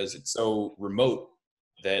them because it's so remote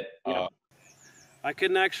that I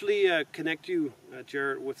can actually connect you,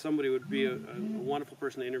 Jared, with somebody who would be a wonderful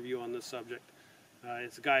person to interview on this subject.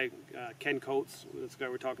 It's a guy, Ken Coates, this guy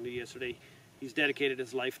we were talking to yesterday. He's dedicated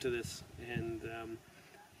his life to this, and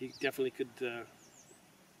he definitely could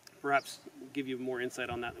perhaps give you more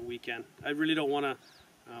insight on that than we can. I really don't want to,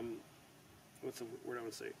 what's the word I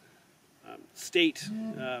want to say, state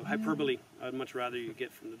hyperbole. I'd much rather you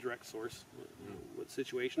get from the direct source what the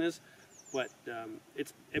situation is. But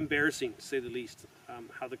it's embarrassing, to say the least,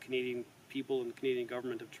 how the Canadian people and the Canadian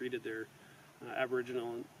government have treated their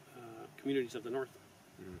Aboriginal communities of the north.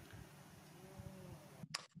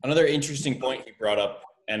 Another interesting point he brought up,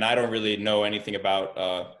 and I don't really know anything about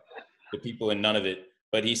the people in Nunavut,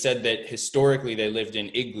 but he said that historically they lived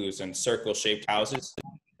in igloos and circle-shaped houses,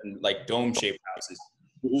 and like dome-shaped houses.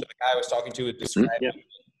 So the guy I was talking to was describing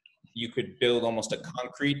you could build almost a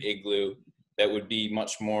concrete igloo that would be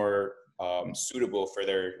much more suitable for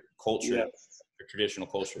their culture, their traditional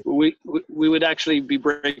culture. We would actually be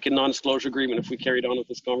breaking non-disclosure agreement if we carried on with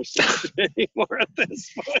this conversation anymore at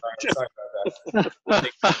this point. Sorry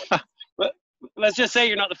about that. But let's just say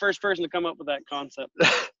you're not the first person to come up with that concept.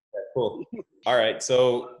 Cool. All right.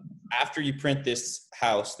 So after you print this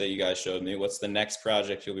house that you guys showed me, what's the next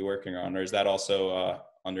project you'll be working on, or is that also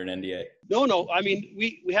under an NDA? No. I mean,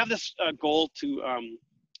 we have this goal to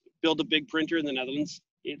build a big printer in the Netherlands.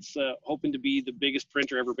 It's hoping to be the biggest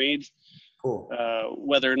printer ever made. Cool.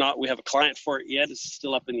 Whether or not we have a client for it yet is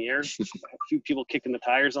still up in the air. A few people kicking the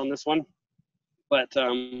tires on this one. But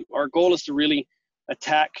our goal is to really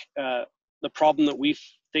attack the problem that we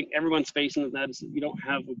think everyone's facing, and that is that you don't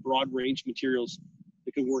have a broad range of materials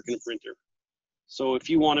that can work in a printer. So if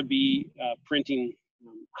you want to be printing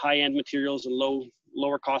high-end materials and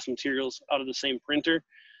lower cost materials out of the same printer,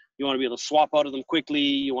 you want to be able to swap out of them quickly,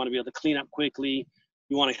 you want to be able to clean up quickly,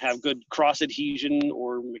 you want to have good cross adhesion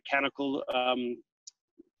or mechanical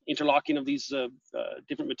interlocking of these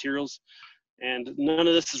different materials. And none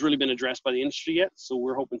of this has really been addressed by the industry yet. So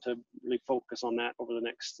we're hoping to really focus on that over the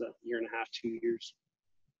next year and a half, 2 years.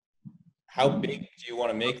 How big do you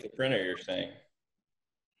want to make the printer, you're saying?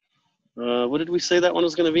 What did we say that one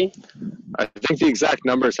was going to be? I think the exact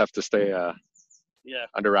numbers have to stay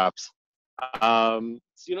under wraps. So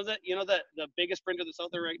you know that the biggest printer that's out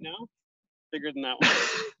there right now, bigger than that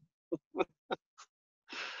one.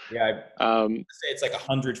 Yeah, I'd say it's like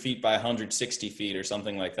 100 feet by 160 feet or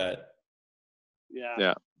something like that.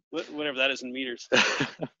 Yeah. Whatever that is in meters.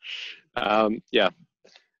 Yeah.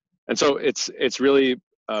 And so it's really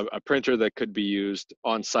a printer that could be used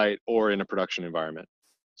on site or in a production environment.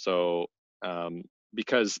 So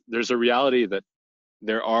because there's a reality that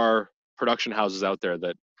there are production houses out there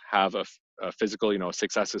that have a physical,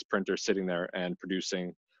 6-axis printer sitting there and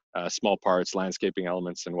producing small parts, landscaping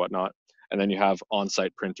elements and whatnot. And then you have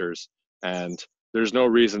on-site printers, and there's no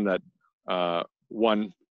reason that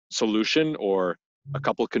one solution or a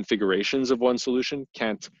couple configurations of one solution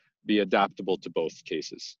can't be adaptable to both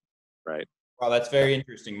cases, right? Wow, that's very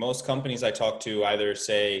interesting. Most companies I talk to either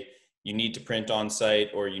say you need to print on-site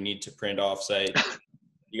or you need to print off-site.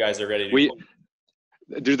 You guys are ready to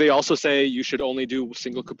do they also say you should only do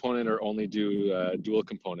single component or only do dual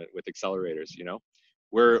component with accelerators?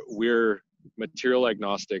 We're material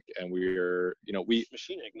agnostic, and we're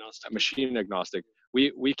machine agnostic.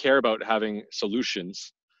 We care about having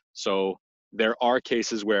solutions. So there are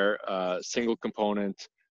cases where single component,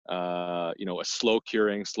 a slow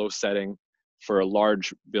curing, slow setting for a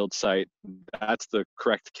large build site, that's the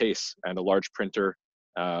correct case. And a large printer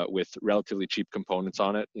with relatively cheap components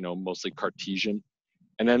on it, mostly Cartesian.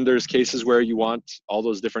 And then there's cases where you want all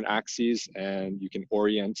those different axes and you can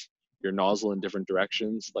orient your nozzle in different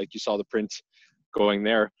directions. Like you saw the print going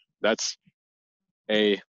there. That's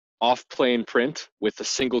a off-plane print with a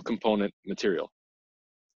single component material.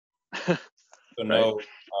 So no,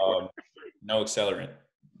 no accelerant.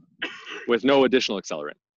 With no additional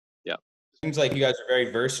accelerant. Yeah. Seems like you guys are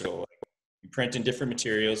very versatile. You print in different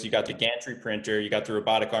materials. You got the gantry printer, you got the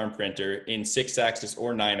robotic arm printer in 6-axis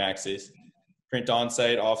or 9-axis. Print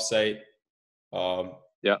on-site, off-site.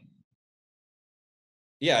 Yeah.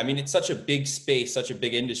 Yeah, I mean, it's such a big space, such a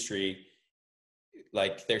big industry.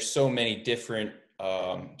 Like, there's so many different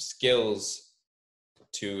skills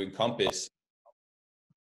to encompass.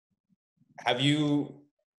 I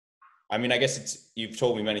guess you've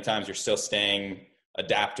told me many times you're still staying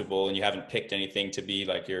adaptable and you haven't picked anything to be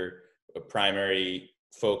like your primary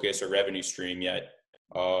focus or revenue stream yet.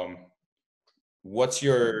 What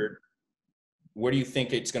do you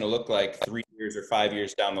think it's going to look like 3 years or 5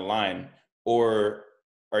 years down the line? Or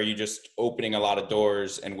are you just opening a lot of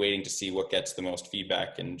doors and waiting to see what gets the most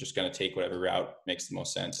feedback and just going to take whatever route makes the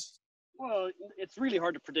most sense? Well, it's really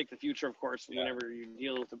hard to predict the future, of course, whenever you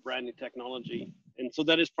deal with a brand new technology. And so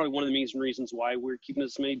that is probably one of the main reasons why we're keeping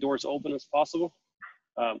as many doors open as possible.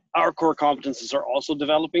 Our core competences are also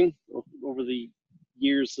developing over the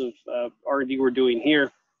years of R&D we're doing here.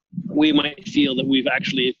 We might feel that we've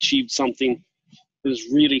actually achieved something that is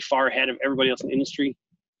really far ahead of everybody else in the industry.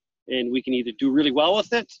 And we can either do really well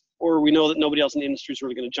with it, or we know that nobody else in the industry is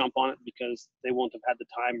really going to jump on it because they won't have had the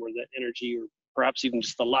time or the energy or perhaps even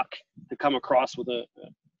just the luck to come across with a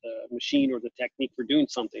machine or the technique for doing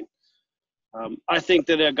something. I think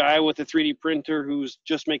that a guy with a 3D printer who's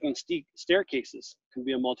just making staircases can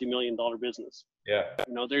be a multi-million-dollar business. Yeah.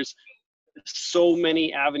 There's so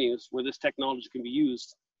many avenues where this technology can be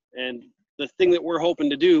used. And the thing that we're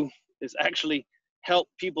hoping to do is actually help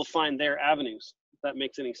people find their avenues, if that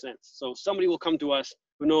makes any sense. So somebody will come to us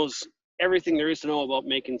who knows everything there is to know about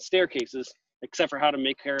making staircases, except for how to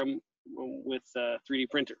make them with a 3D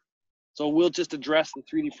printer. So we'll just address the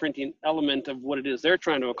 3D printing element of what it is they're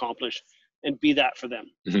trying to accomplish and be that for them.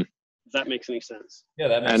 Mm-hmm. If that makes any sense. Yeah,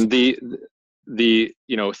 that makes and sense. the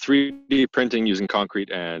 3D printing using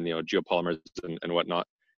concrete and geopolymers and whatnot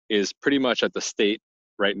is pretty much at the state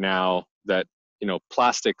right now that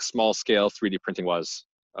plastic small scale 3D printing was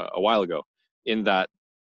a while ago, in that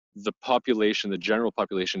the general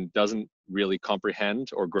population doesn't really comprehend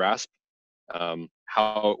or grasp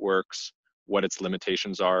how it works, what its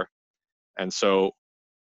limitations are. And so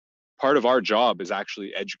part of our job is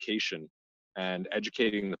actually education and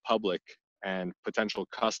educating the public and potential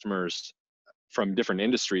customers from different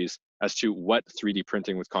industries as to what 3D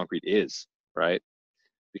printing with concrete is, right?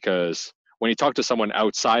 Because when you talk to someone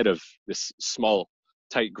outside of this small,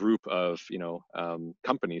 tight group of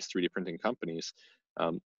companies, 3D printing companies,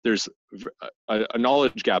 there's a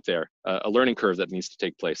knowledge gap there, a learning curve that needs to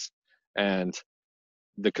take place. And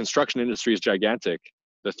the construction industry is gigantic.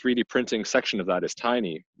 The 3D printing section of that is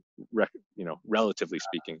tiny, relatively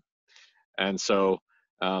speaking. And so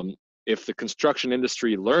if the construction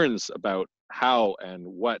industry learns about how and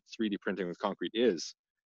what 3D printing with concrete is,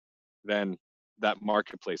 then that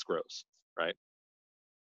marketplace grows, right?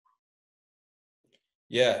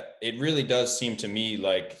 Yeah, it really does seem to me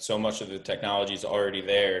like so much of the technology is already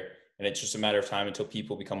there, and it's just a matter of time until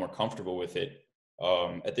people become more comfortable with it.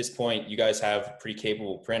 At this point, you guys have a pretty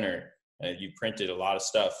capable printer, and you printed a lot of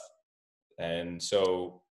stuff. And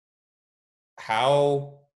so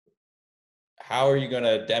how are you going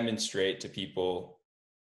to demonstrate to people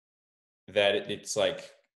that it's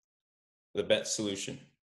like the best solution?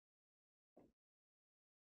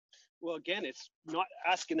 Well, again, it's not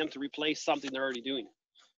asking them to replace something they're already doing.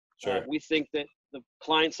 Sure. We think that the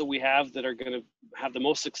clients that we have that are going to have the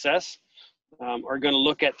most success are going to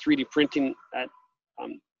look at 3D printing at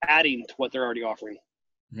adding to what they're already offering.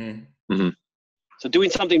 Mm-hmm. Mm-hmm. So doing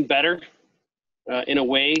something better in a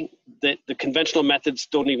way that the conventional methods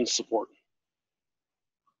don't even support.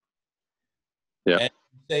 Yeah. And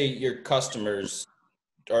say your customers,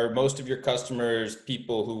 are most of your customers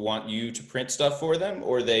people who want you to print stuff for them,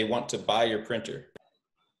 or they want to buy your printer?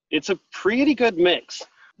 It's a pretty good mix.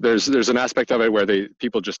 There's an aspect of it where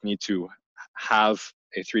people just need to have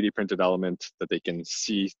a 3D printed element that they can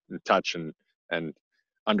see and touch and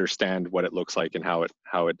understand what it looks like and how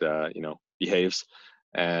it behaves.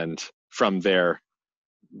 And from there,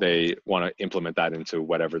 they want to implement that into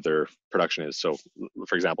whatever their production is. So,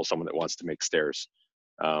 for example, someone that wants to make stairs.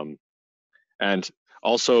 And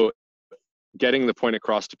also getting the point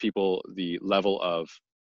across to people, the level of,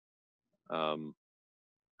 how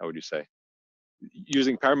would you say,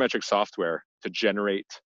 using parametric software to generate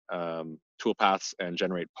toolpaths and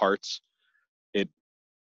generate parts, it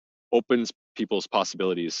opens people's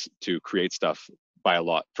possibilities to create stuff by a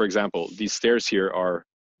lot. For example, these stairs here are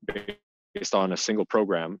based on a single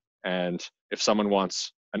program, and if someone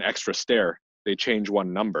wants an extra stair, they change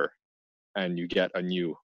one number and you get a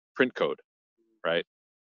new print code, right?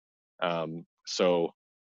 So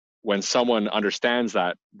when someone understands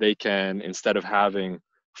that, they can, instead of having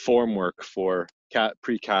formwork for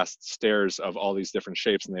precast stairs of all these different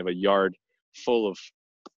shapes, and they have a yard full of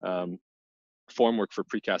formwork for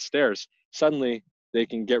precast stairs, suddenly they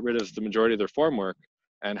can get rid of the majority of their formwork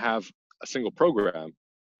and have a single program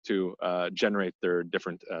to generate their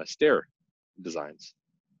different stair designs,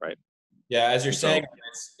 right? Yeah, as you're saying,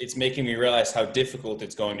 it's making me realize how difficult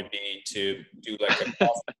it's going to be to do like a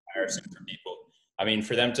cost comparison for people. I mean,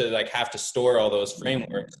 for them to like have to store all those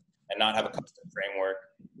frameworks and not have a custom framework.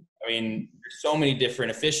 I mean, there's so many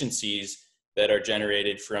different efficiencies that are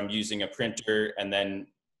generated from using a printer and then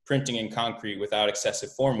printing in concrete without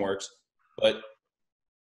excessive formworks. But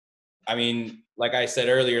I mean, like I said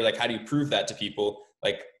earlier, like how do you prove that to people?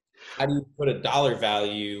 Like, how do you put a dollar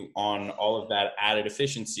value on all of that added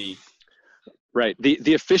efficiency? Right.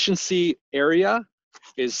 The efficiency area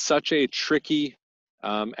is such a tricky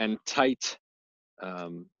and tight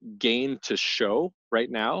gain to show right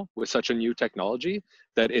now with such a new technology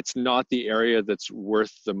that it's not the area that's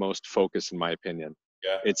worth the most focus, in my opinion.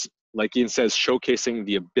 Yeah. It's, like Ian says, showcasing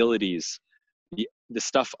the abilities, the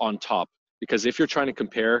stuff on top. Because if you're trying to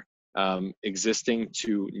compare existing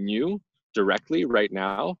to new directly right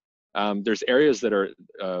now, there's areas that are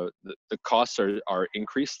the costs are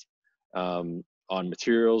increased on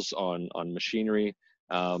materials, on machinery,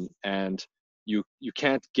 and you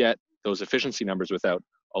can't get those efficiency numbers without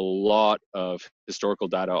a lot of historical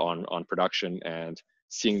data on production and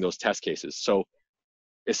seeing those test cases. So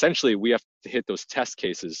essentially, we have to hit those test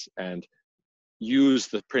cases and use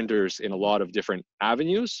the printers in a lot of different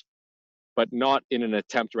avenues, but not in an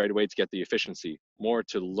attempt right away to get the efficiency, more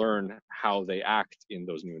to learn how they act in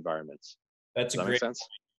those new environments. That's Does that make sense?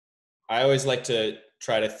 I always like to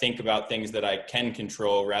try to think about things that I can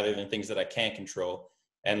control rather than things that I can't control.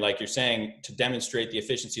 And like you're saying, to demonstrate the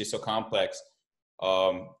efficiency is so complex.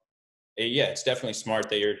 Yeah, it's definitely smart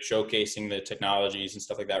that you're showcasing the technologies and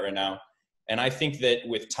stuff like that right now. And I think that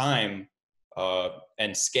with time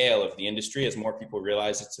and scale of the industry, as more people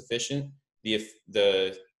realize it's efficient,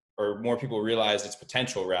 or more people realize its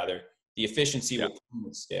potential, rather, the efficiency will come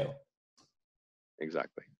with scale.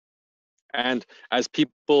 Exactly. And as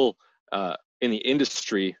people in the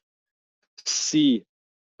industry see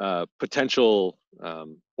potential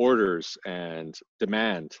orders and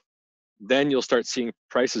demand, then you'll start seeing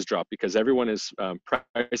prices drop, because everyone is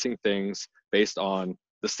pricing things based on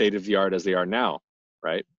the state of the art as they are now,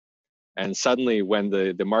 right? And suddenly, when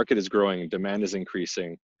the market is growing, demand is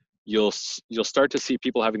increasing, you'll start to see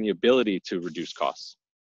people having the ability to reduce costs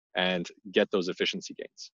and get those efficiency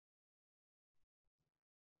gains.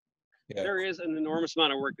 Yeah. There is an enormous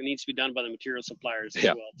amount of work that needs to be done by the material suppliers as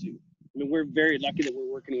well too. I mean, we're very lucky that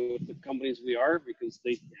we're working with the companies we are, because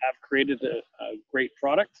they have created a great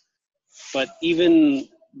product. But even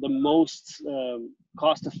the most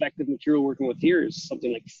cost-effective material working with here is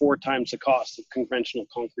something like 4 times the cost of conventional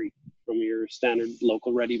concrete from your standard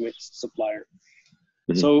local ready-mix supplier.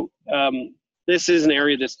 Mm-hmm. So this is an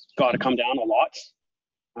area that's got to come down a lot.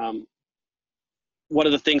 One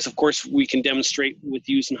of the things, of course, we can demonstrate with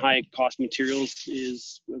using high-cost materials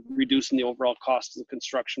is reducing the overall cost of the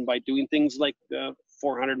construction by doing things like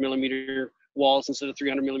 400-millimeter walls instead of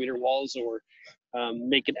 300-millimeter walls, or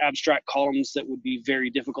making abstract columns that would be very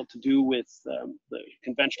difficult to do with the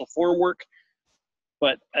conventional formwork.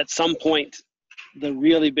 But at some point, the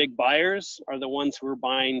really big buyers are the ones who are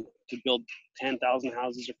buying to build 10,000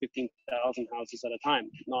 houses or 15,000 houses at a time,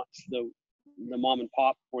 not the mom and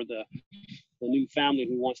pop or the new family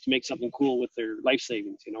who wants to make something cool with their life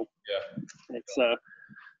savings, you know? Yeah. It's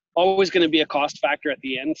always going to be a cost factor at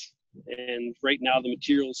the end. And right now, the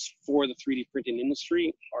materials for the 3D printing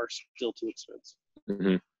industry are still too expensive.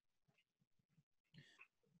 Mm-hmm.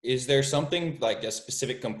 Is there something like a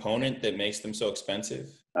specific component that makes them so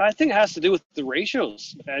expensive? I think it has to do with the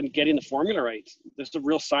ratios and getting the formula right. There's a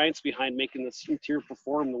real science behind making this material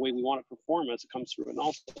perform the way we want it to perform as it comes through. And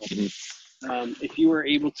also, if you were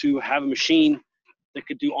able to have a machine that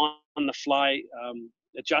could do on the fly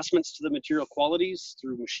adjustments to the material qualities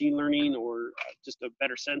through machine learning or just a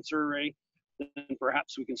better sensor array, then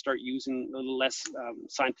perhaps we can start using a little less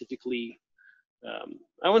scientifically,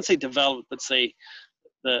 I wouldn't say developed, but say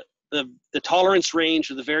the tolerance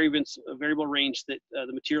range or the variable range that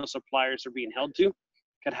the material suppliers are being held to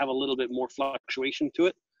could have a little bit more fluctuation to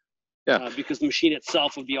it. Yeah. Because the machine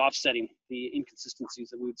itself would be offsetting the inconsistencies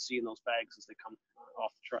that we would see in those bags as they come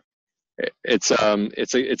off the truck.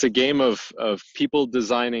 It's a game of people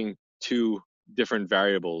designing two different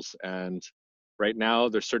variables, and right now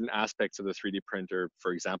there's certain aspects of the 3D printer,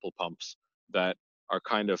 for example pumps, that are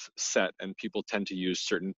kind of set, and people tend to use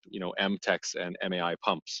certain MTEX and MAI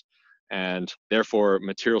pumps, and therefore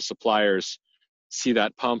material suppliers see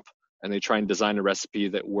that pump and they try and design a recipe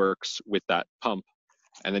that works with that pump,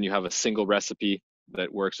 and then you have a single recipe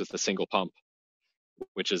that works with a single pump,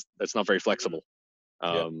 that's not very flexible.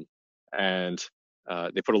 And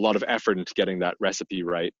they put a lot of effort into getting that recipe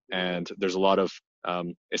right, and there's a lot of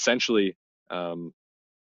essentially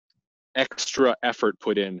extra effort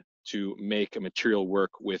put in to make a material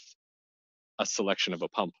work with a selection of a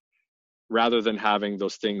pump, rather than having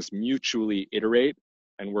those things mutually iterate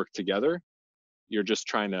and work together. You're just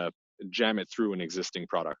trying to jam it through an existing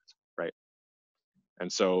product, right?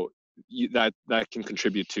 And so that can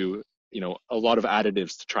contribute to a lot of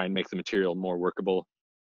additives to try and make the material more workable,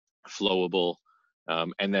 flowable,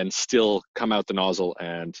 and then still come out the nozzle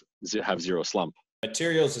and have zero slump.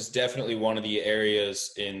 Materials is definitely one of the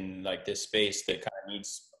areas in like this space that kind of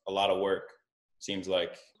needs a lot of work, seems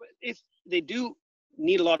like. If they do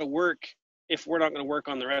need a lot of work, if we're not going to work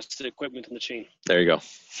on the rest of the equipment in the chain. There you go.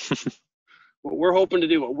 What we're hoping to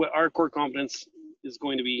do, what our core competence is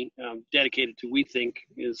going to be dedicated to, we think,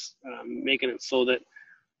 is making it so that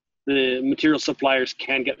the material suppliers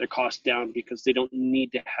can get their costs down, because they don't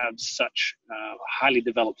need to have such highly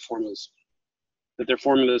developed formulas, that their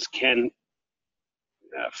formulas can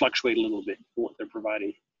fluctuate a little bit in what they're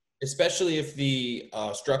providing. Especially if the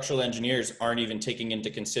structural engineers aren't even taking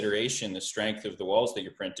into consideration the strength of the walls that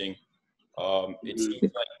you're printing. It seems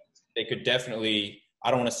like they could definitely,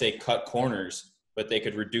 I don't want to say cut corners, but they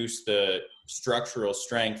could reduce the structural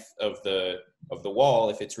strength of the wall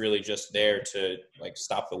if it's really just there to like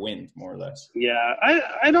stop the wind, more or less. Yeah,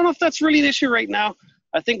 I don't know if that's really an issue right now.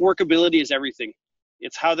 I think workability is everything.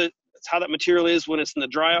 It's how that material is when it's in the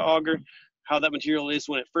dry auger, how that material is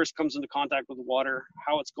when it first comes into contact with the water,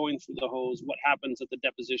 how it's going through the hose, what happens at the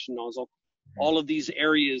deposition nozzle. All of these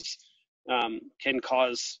areas can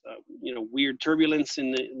cause weird turbulence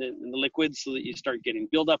in the liquid, so that you start getting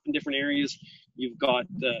buildup in different areas. You've got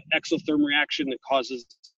the exotherm reaction that causes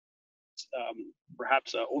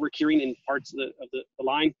perhaps overcuring in parts of the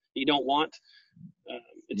line that you don't want.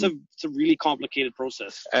 It's a really complicated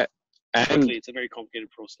process. And it's a very complicated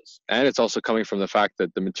process. And it's also coming from the fact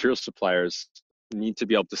that the material suppliers need to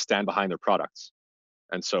be able to stand behind their products.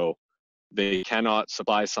 And so they cannot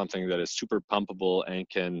supply something that is super pumpable and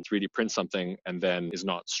can 3D print something and then is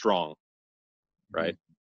not strong, right?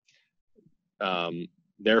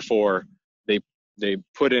 Therefore, they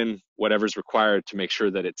put in whatever's required to make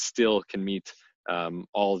sure that it still can meet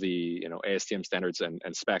all the ASTM standards and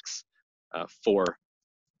specs for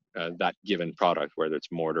that given product, whether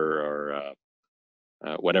it's mortar or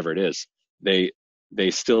whatever it is. They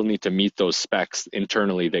still need to meet those specs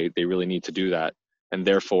internally. They really need to do that, and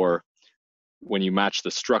therefore, when you match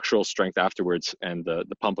the structural strength afterwards and the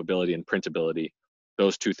pumpability and printability,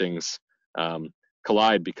 those two things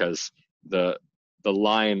collide, because the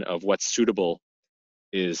line of what's suitable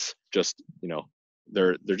is just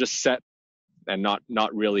they're just set and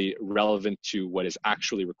not really relevant to what is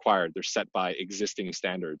actually required. They're set by existing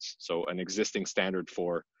standards. So an existing standard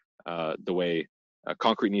for the way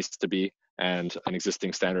concrete needs to be, and an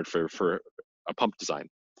existing standard for a pump design,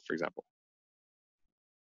 for example.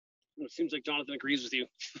 It seems like Jonathan agrees with you,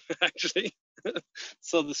 actually.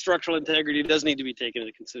 So the structural integrity does need to be taken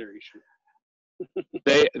into consideration.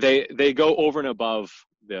 They go over and above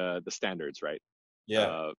the standards, right?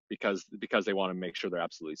 Yeah. Because they want to make sure they're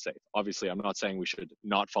absolutely safe. Obviously, I'm not saying we should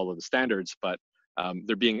not follow the standards, but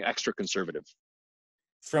they're being extra conservative.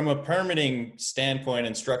 From a permitting standpoint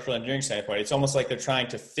and structural engineering standpoint, it's almost like they're trying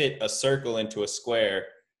to fit a circle into a square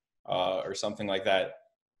or something like that.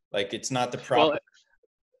 Like it's not the proper. Well,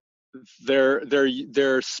 they're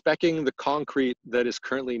speccing the concrete that is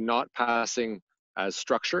currently not passing as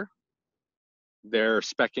structure. They're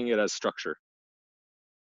speccing it as structure.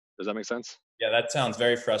 Does that make sense? Yeah, that sounds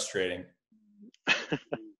very frustrating.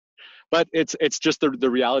 But it's just the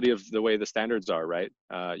reality of the way the standards are, right?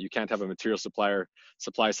 You can't have a material supplier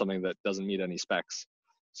supply something that doesn't meet any specs.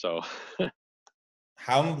 So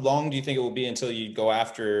How long do you think it will be until you go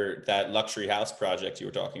after that luxury house project you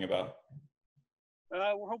were talking about?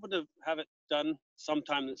 We're hoping to have it done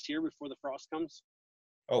sometime this year before the frost comes.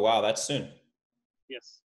 Oh, wow, that's soon.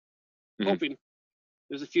 Yes. Mhm. Hoping.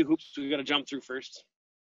 There's a few hoops we got to jump through first.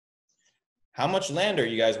 How much land are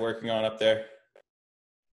you guys working on up there?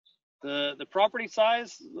 The property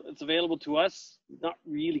size it's available to us, not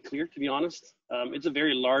really clear, to be honest. It's a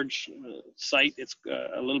very large site. It's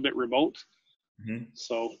a little bit remote. Mm-hmm.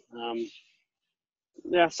 So,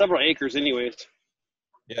 yeah, several acres anyways.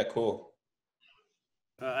 Yeah, cool.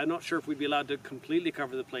 I'm not sure if we'd be allowed to completely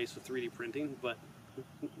cover the place with 3D printing, but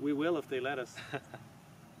we will if they let us.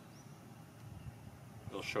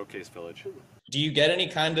 Little showcase village. Do you get any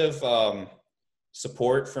kind of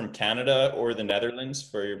support from Canada or the Netherlands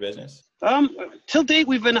for your business? Till date,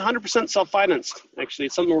 we've been 100% self-financed. Actually,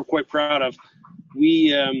 it's something we're quite proud of.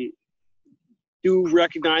 We do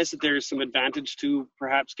recognize that there's some advantage to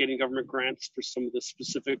perhaps getting government grants for some of the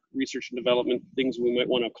specific research and development things we might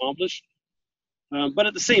want to accomplish. But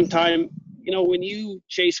at the same time, you know, when you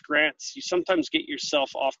chase grants, you sometimes get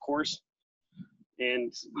yourself off course,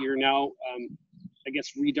 and you're now, I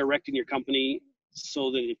guess, redirecting your company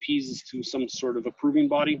so that it appeases to some sort of approving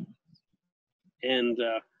body. And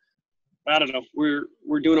I don't know,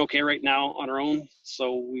 we're doing okay right now on our own,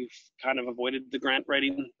 so we've kind of avoided the grant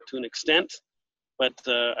writing to an extent. But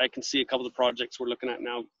I can see a couple of the projects we're looking at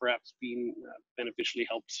now perhaps being beneficially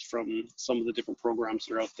helped from some of the different programs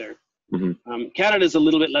that are out there. Mm-hmm. Canada is a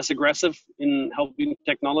little bit less aggressive in helping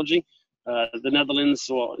technology. The Netherlands,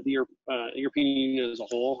 well, the European Union as a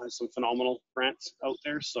whole has some phenomenal grants out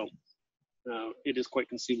there. So it is quite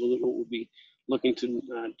conceivable that we'll be looking to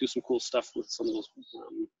do some cool stuff with some of those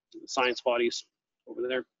science bodies over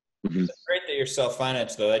there. Mm-hmm. It's great that you're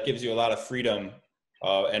self-financed, though. That gives you a lot of freedom.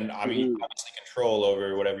 And I mean, obviously control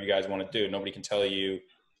over whatever you guys want to do. Nobody can tell you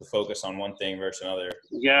to focus on one thing versus another.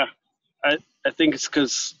 Yeah, I think it's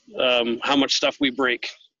because how much stuff we break.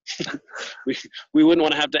 we wouldn't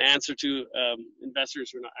want to have to answer to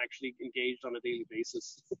investors who are not actually engaged on a daily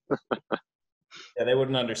basis. Yeah, they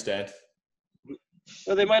wouldn't understand.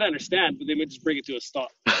 Well, they might understand, but they might just bring it to a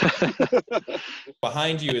stop.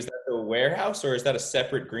 Behind you, is that the warehouse or is that a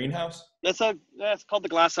separate greenhouse? That's called the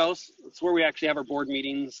glass house. It's where we actually have our board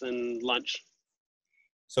meetings and lunch.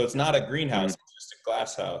 So it's not a greenhouse, it's just a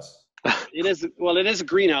glass house. It is, well, it is a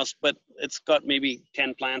greenhouse, but it's got maybe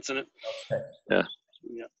 10 plants in it. Okay. Yeah.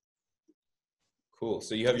 Yeah. Cool.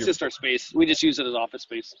 So you have It's just our space. We just use it as office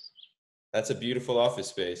space. That's a beautiful office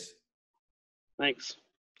space. Thanks.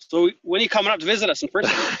 So when are you coming up to visit us in person?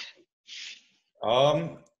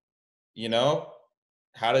 You know,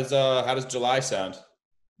 how does July sound?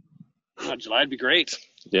 Oh, July'd be great.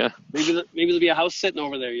 Yeah. Maybe there'll be a house sitting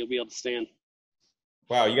over there you'll be able to stand.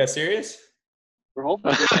 Wow, you guys serious? We're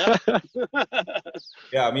hoping. Yeah.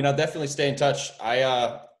 Yeah, I mean, I'll definitely stay in touch.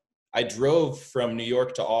 I drove from New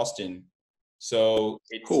York to Austin, so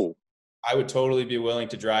it's Cool. I would totally be willing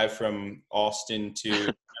to drive from Austin to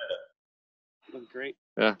Canada. That's great.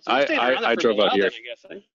 Yeah. So you're staying around there I for a drove while out here. then, I guess,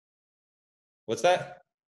 eh? What's that?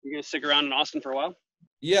 You're gonna stick around in Austin for a while?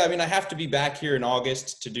 Yeah, I mean, I have to be back here in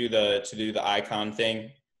August to do the icon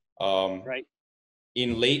thing. Right.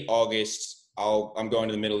 In late August, I'm going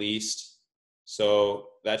to the Middle East, so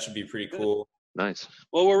that should be pretty cool. Nice.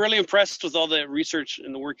 Well, we're really impressed with all the research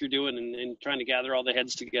and the work you're doing and trying to gather all the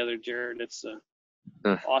heads together, Jared. It's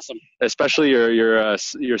awesome. Especially your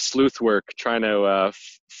sleuth work, trying to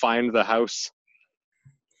find the house.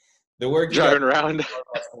 The work Driving around. Much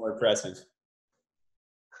more impressive.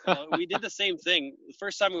 We did the same thing. The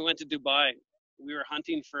first time we went to Dubai, we were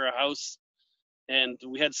hunting for a house, and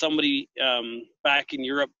we had somebody back in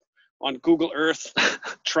Europe on Google Earth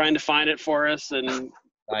trying to find it for us and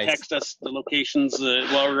Nice. text us the locations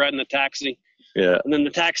while we were in the taxi. Yeah. And then the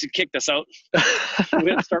taxi kicked us out. We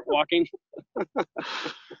had to start walking.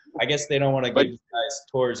 I guess they don't want to give you guys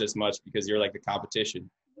tours as much because you're like the competition.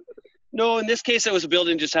 No, in this case, it was a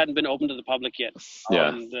building just hadn't been open to the public yet. Yeah.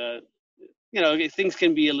 And, you know, things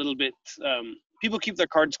can be a little bit, people keep their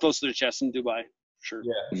cards close to their chest in Dubai, sure.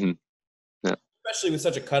 Yeah. Mm-hmm. Yeah. Especially with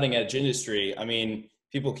such a cutting edge industry. I mean,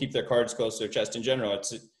 people keep their cards close to their chest in general.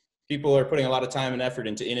 People are putting a lot of time and effort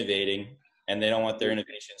into innovating, and they don't want their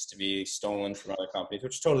innovations to be stolen from other companies,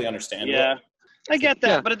 which is totally understandable. Yeah, I get that.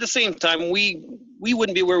 Yeah. But at the same time, we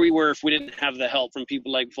wouldn't be where we were if we didn't have the help from people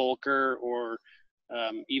like Volker or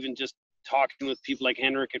even just talking with people like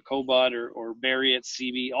Henrik at Cobot or Barry at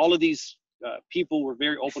CB. All of these people were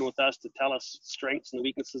very open with us to tell us strengths and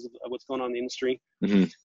weaknesses of what's going on in the industry. Mm-hmm.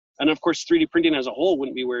 And of course, 3D printing as a whole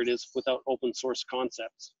wouldn't be where it is without open source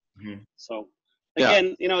concepts. Mm-hmm. So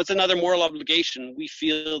again, you know, it's another moral obligation. We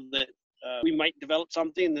feel that we might develop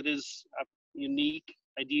something that is a unique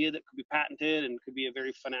idea that could be patented and could be a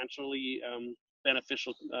very financially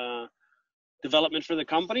beneficial development for the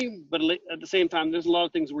company. But at the same time, there's a lot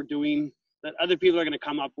of things we're doing that other people are going to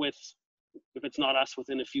come up with, if it's not us,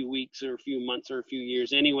 within a few weeks or a few months or a few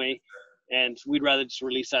years anyway. And we'd rather just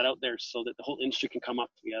release that out there so that the whole industry can come up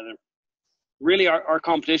together. Really, our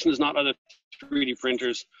competition is not other 3D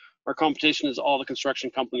printers. Our competition is all the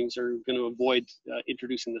construction companies are going to avoid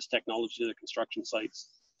introducing this technology to the construction sites.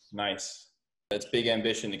 Nice. That's big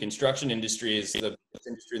ambition. The construction industry is the best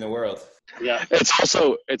industry in the world. Yeah.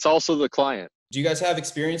 It's also the client. Do you guys have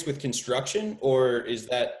experience with construction, or is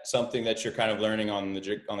that something that you're kind of learning on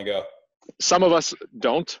the go? Some of us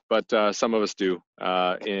don't, but some of us do.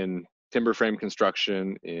 In timber frame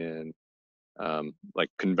construction, in like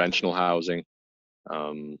conventional housing.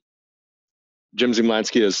 Jim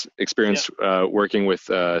Zimlansky has experience working with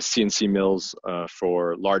CNC mills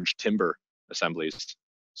for large timber assemblies.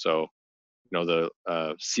 So, you know, the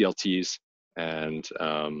CLTs and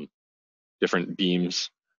different beams.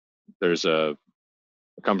 There's a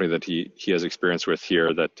company that he has experience with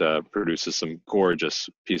here that produces some gorgeous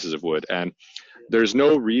pieces of wood. And there's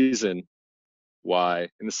no reason why,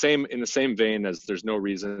 in the same vein as there's no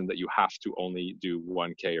reason that you have to only do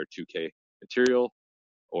 1K or 2K material,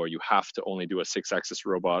 or you have to only do a 6-axis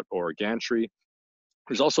robot or a gantry.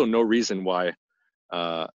 There's also no reason why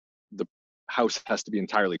the house has to be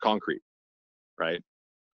entirely concrete, right?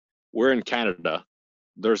 We're in Canada.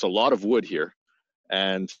 There's a lot of wood here,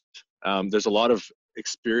 and there's a lot of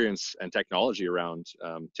experience and technology around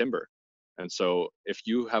timber. And so if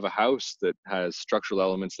you have a house that has structural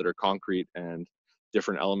elements that are concrete and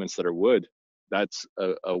different elements that are wood, that's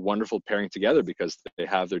a wonderful pairing together because they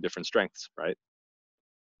have their different strengths, right?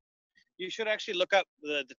 You should actually look up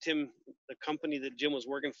the company that Jim was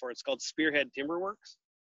working for. It's called Spearhead Timberworks.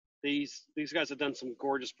 These guys have done some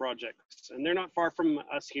gorgeous projects, and they're not far from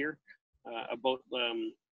us here, about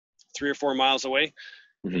 3 or 4 miles away.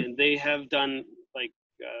 Mm-hmm. And they have done like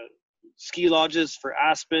ski lodges for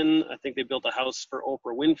Aspen. I think they built a house for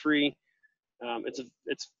Oprah Winfrey.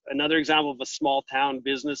 It's another example of a small town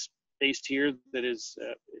business based here that is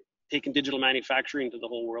taking digital manufacturing to the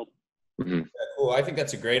whole world. Mm-hmm. Yeah, cool. I think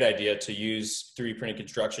that's a great idea to use 3D printed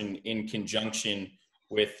construction in conjunction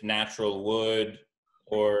with natural wood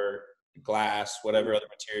or glass, whatever other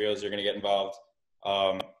materials you're going to get involved.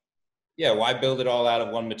 Yeah, why build it all out of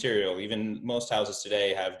one material? Even most houses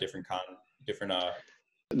today have different.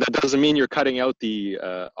 That doesn't mean you're cutting out the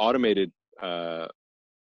automated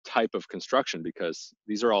type of construction, because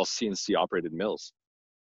these are all CNC operated mills.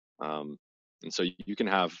 And so you can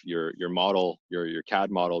have your model, your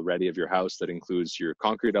CAD model ready of your house that includes your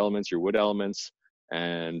concrete elements, your wood elements,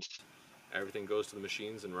 and everything goes to the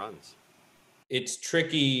machines and runs. It's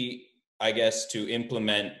tricky, I guess, to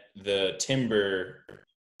implement the timber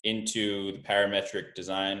into the parametric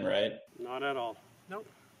design, right? Not at all. Nope.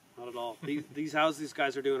 Not at all. These houses these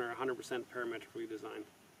guys are doing are 100% parametrically designed.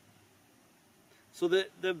 So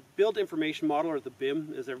the build information model, or the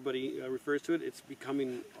BIM, as everybody refers to it, it's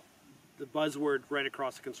becoming the buzzword right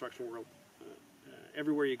across the construction world.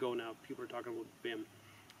 Everywhere you go now, people are talking about BIM.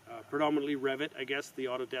 Predominantly Revit, I guess, the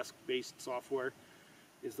Autodesk-based software,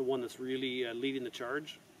 is the one that's really leading the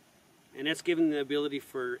charge. And it's given the ability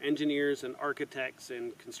for engineers and architects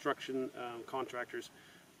and construction contractors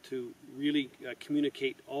to really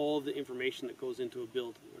communicate all the information that goes into a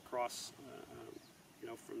build across, you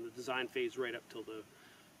know, from the design phase right up till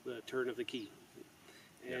the turn of the key.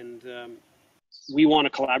 And we want to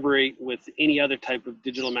collaborate with any other type of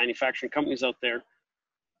digital manufacturing companies out there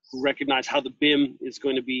who recognize how the BIM is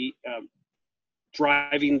going to be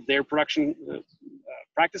driving their production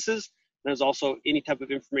practices. There's also any type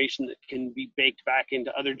of information that can be baked back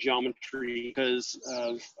into other geometry because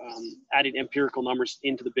of adding empirical numbers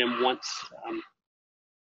into the BIM once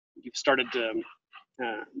you've started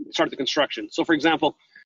the construction. So, for example,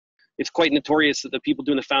 it's quite notorious that the people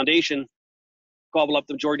doing the foundation gobble up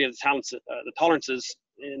the majority of the tolerances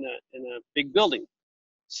in a big building.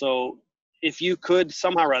 So, if you could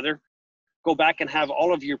somehow or other go back and have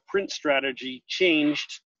all of your print strategy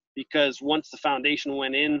changed, because once the foundation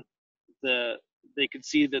went in, they could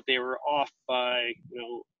see that they were off by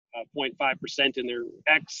 0.5% in their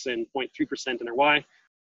X and 0.3% in their Y,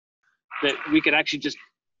 that we could actually just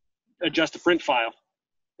adjust the print file,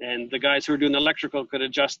 and the guys who are doing the electrical could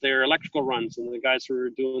adjust their electrical runs, and the guys who are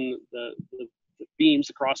doing the beams,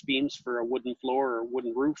 the cross beams for a wooden floor or a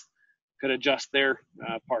wooden roof could adjust their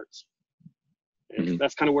parts. And mm-hmm.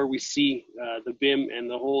 That's kind of where we see the BIM and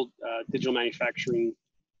the whole digital manufacturing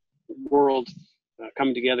world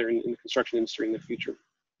coming together in the construction industry in the future.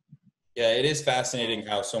 Yeah, it is fascinating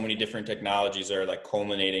how so many different technologies are like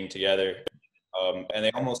culminating together, and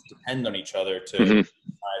they almost depend on each other to maximize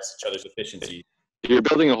each other's efficiency. You're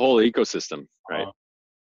building a whole ecosystem, right?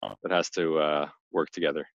 That has to work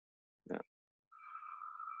together. Yeah.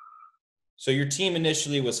 So your team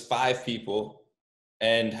initially was 5 people,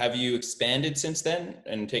 and have you expanded since then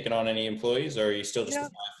and taken on any employees, or are you still just the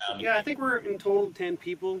 5 founding? Yeah, I think we're in total 10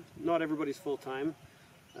 people. Not everybody's full time.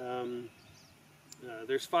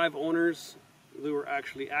 There's 5 owners who are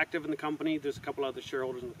actually active in the company. There's a couple other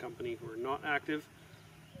shareholders in the company who are not active,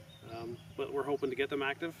 but we're hoping to get them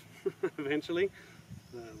active eventually.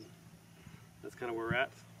 That's kind of where we're at.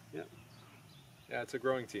 Yeah. Yeah, it's a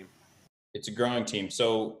growing team. It's a growing team.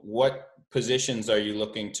 So what positions are you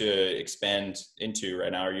looking to expand into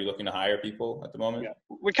right now? Are you looking to hire people at the moment? Yeah.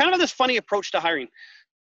 We kind of have this funny approach to hiring.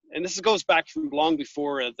 And this goes back from long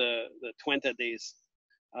before the Twente days.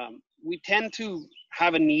 We tend to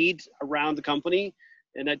have a need around the company,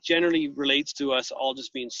 and that generally relates to us all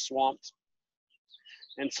just being swamped.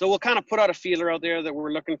 And so we'll kind of put out a feeler out there that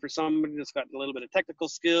we're looking for somebody that's got a little bit of technical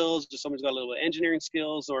skills, or somebody's got a little bit of engineering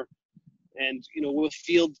skills, and we'll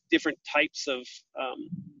field different types of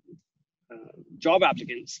job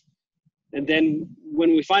applicants. And then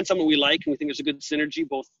when we find someone we like and we think there's a good synergy,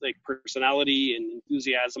 both like personality and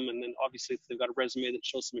enthusiasm, and then obviously if they've got a resume that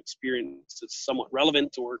shows some experience that's somewhat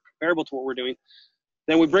relevant or comparable to what we're doing,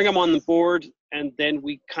 then we bring them on the board, and then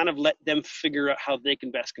we kind of let them figure out how they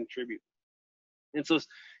can best contribute. And so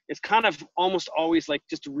it's kind of almost always like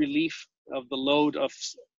just a relief of the load of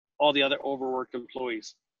all the other overworked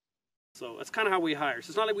employees. So that's kind of how we hire. So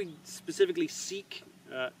it's not like we specifically seek,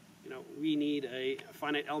 we need a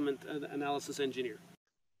finite element analysis engineer.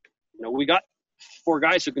 We got 4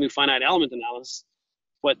 guys who can do finite element analysis,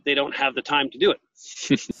 but they don't have the time to do it.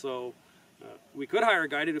 So we could hire a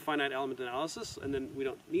guy to do finite element analysis, and then we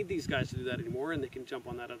don't need these guys to do that anymore, and they can jump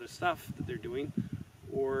on that other stuff that they're doing.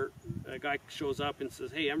 Or a guy shows up and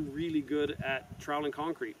says, hey, I'm really good at troweling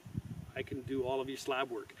concrete. I can do all of your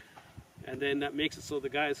slab work. And then that makes it so the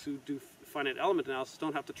guys who do finite element analysis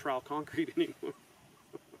don't have to trowel concrete anymore.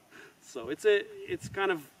 So it's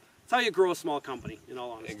how you grow a small company, in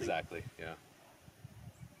all honesty. Exactly, yeah.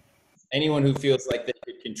 Anyone who feels like they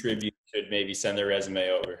could contribute should maybe send their resume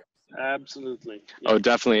over. Absolutely. Yeah. Oh,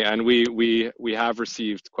 definitely. And we have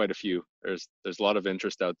received quite a few. There's a lot of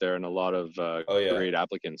interest out there and a lot of great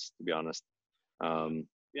applicants, to be honest. We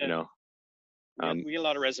get a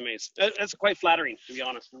lot of resumes. That's quite flattering, to be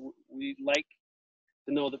honest. We like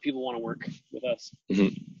to know that people want to work with us.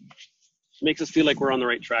 Mm-hmm. Makes us feel like we're on the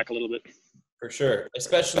right track a little bit. For sure.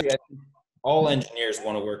 Especially, I think all engineers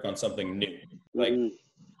want to work on something new. Like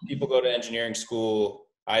people go to engineering school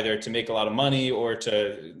either to make a lot of money or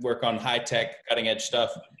to work on high-tech, cutting-edge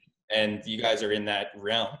stuff, and you guys are in that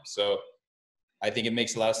realm. So I think it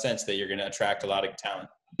makes a lot of sense that you're going to attract a lot of talent.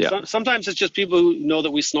 Yeah. Sometimes it's just people who know that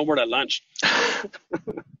we snowboard at lunch.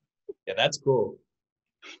 Yeah, that's cool.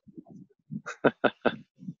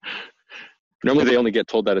 Normally they only get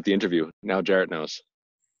told that at the interview. Now Jarrett knows.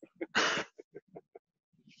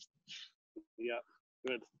 Yeah,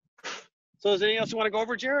 good. So is there anything else you want to go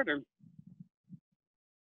over, Jarrett, or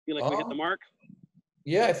feel like we hit the mark?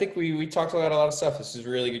 Yeah, I think we talked about a lot of stuff. This is a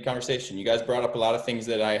really good conversation. You guys brought up a lot of things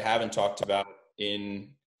that I haven't talked about in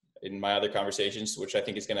my other conversations, which I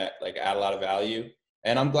think is going to add a lot of value.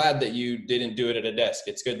 And I'm glad that you didn't do it at a desk.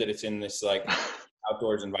 It's good that it's in this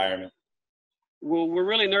outdoors environment. Well, we're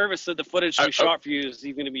really nervous that the footage we shot for you is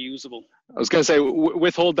even going to be usable. I was going to say,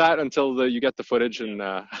 withhold that until you get the footage. And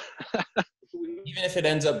even if it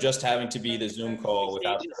ends up just having to be the Zoom call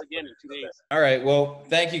without again in 2 days. All right. Well,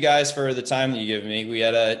 thank you guys for the time that you give me.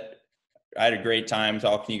 I had a great time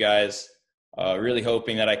talking to you guys. Really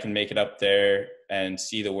hoping that I can make it up there and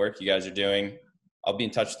see the work you guys are doing. I'll be in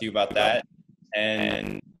touch with you about that.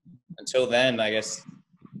 And until then, I guess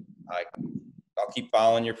I'll keep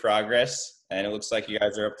following your progress. And it looks like you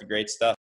guys are up to great stuff.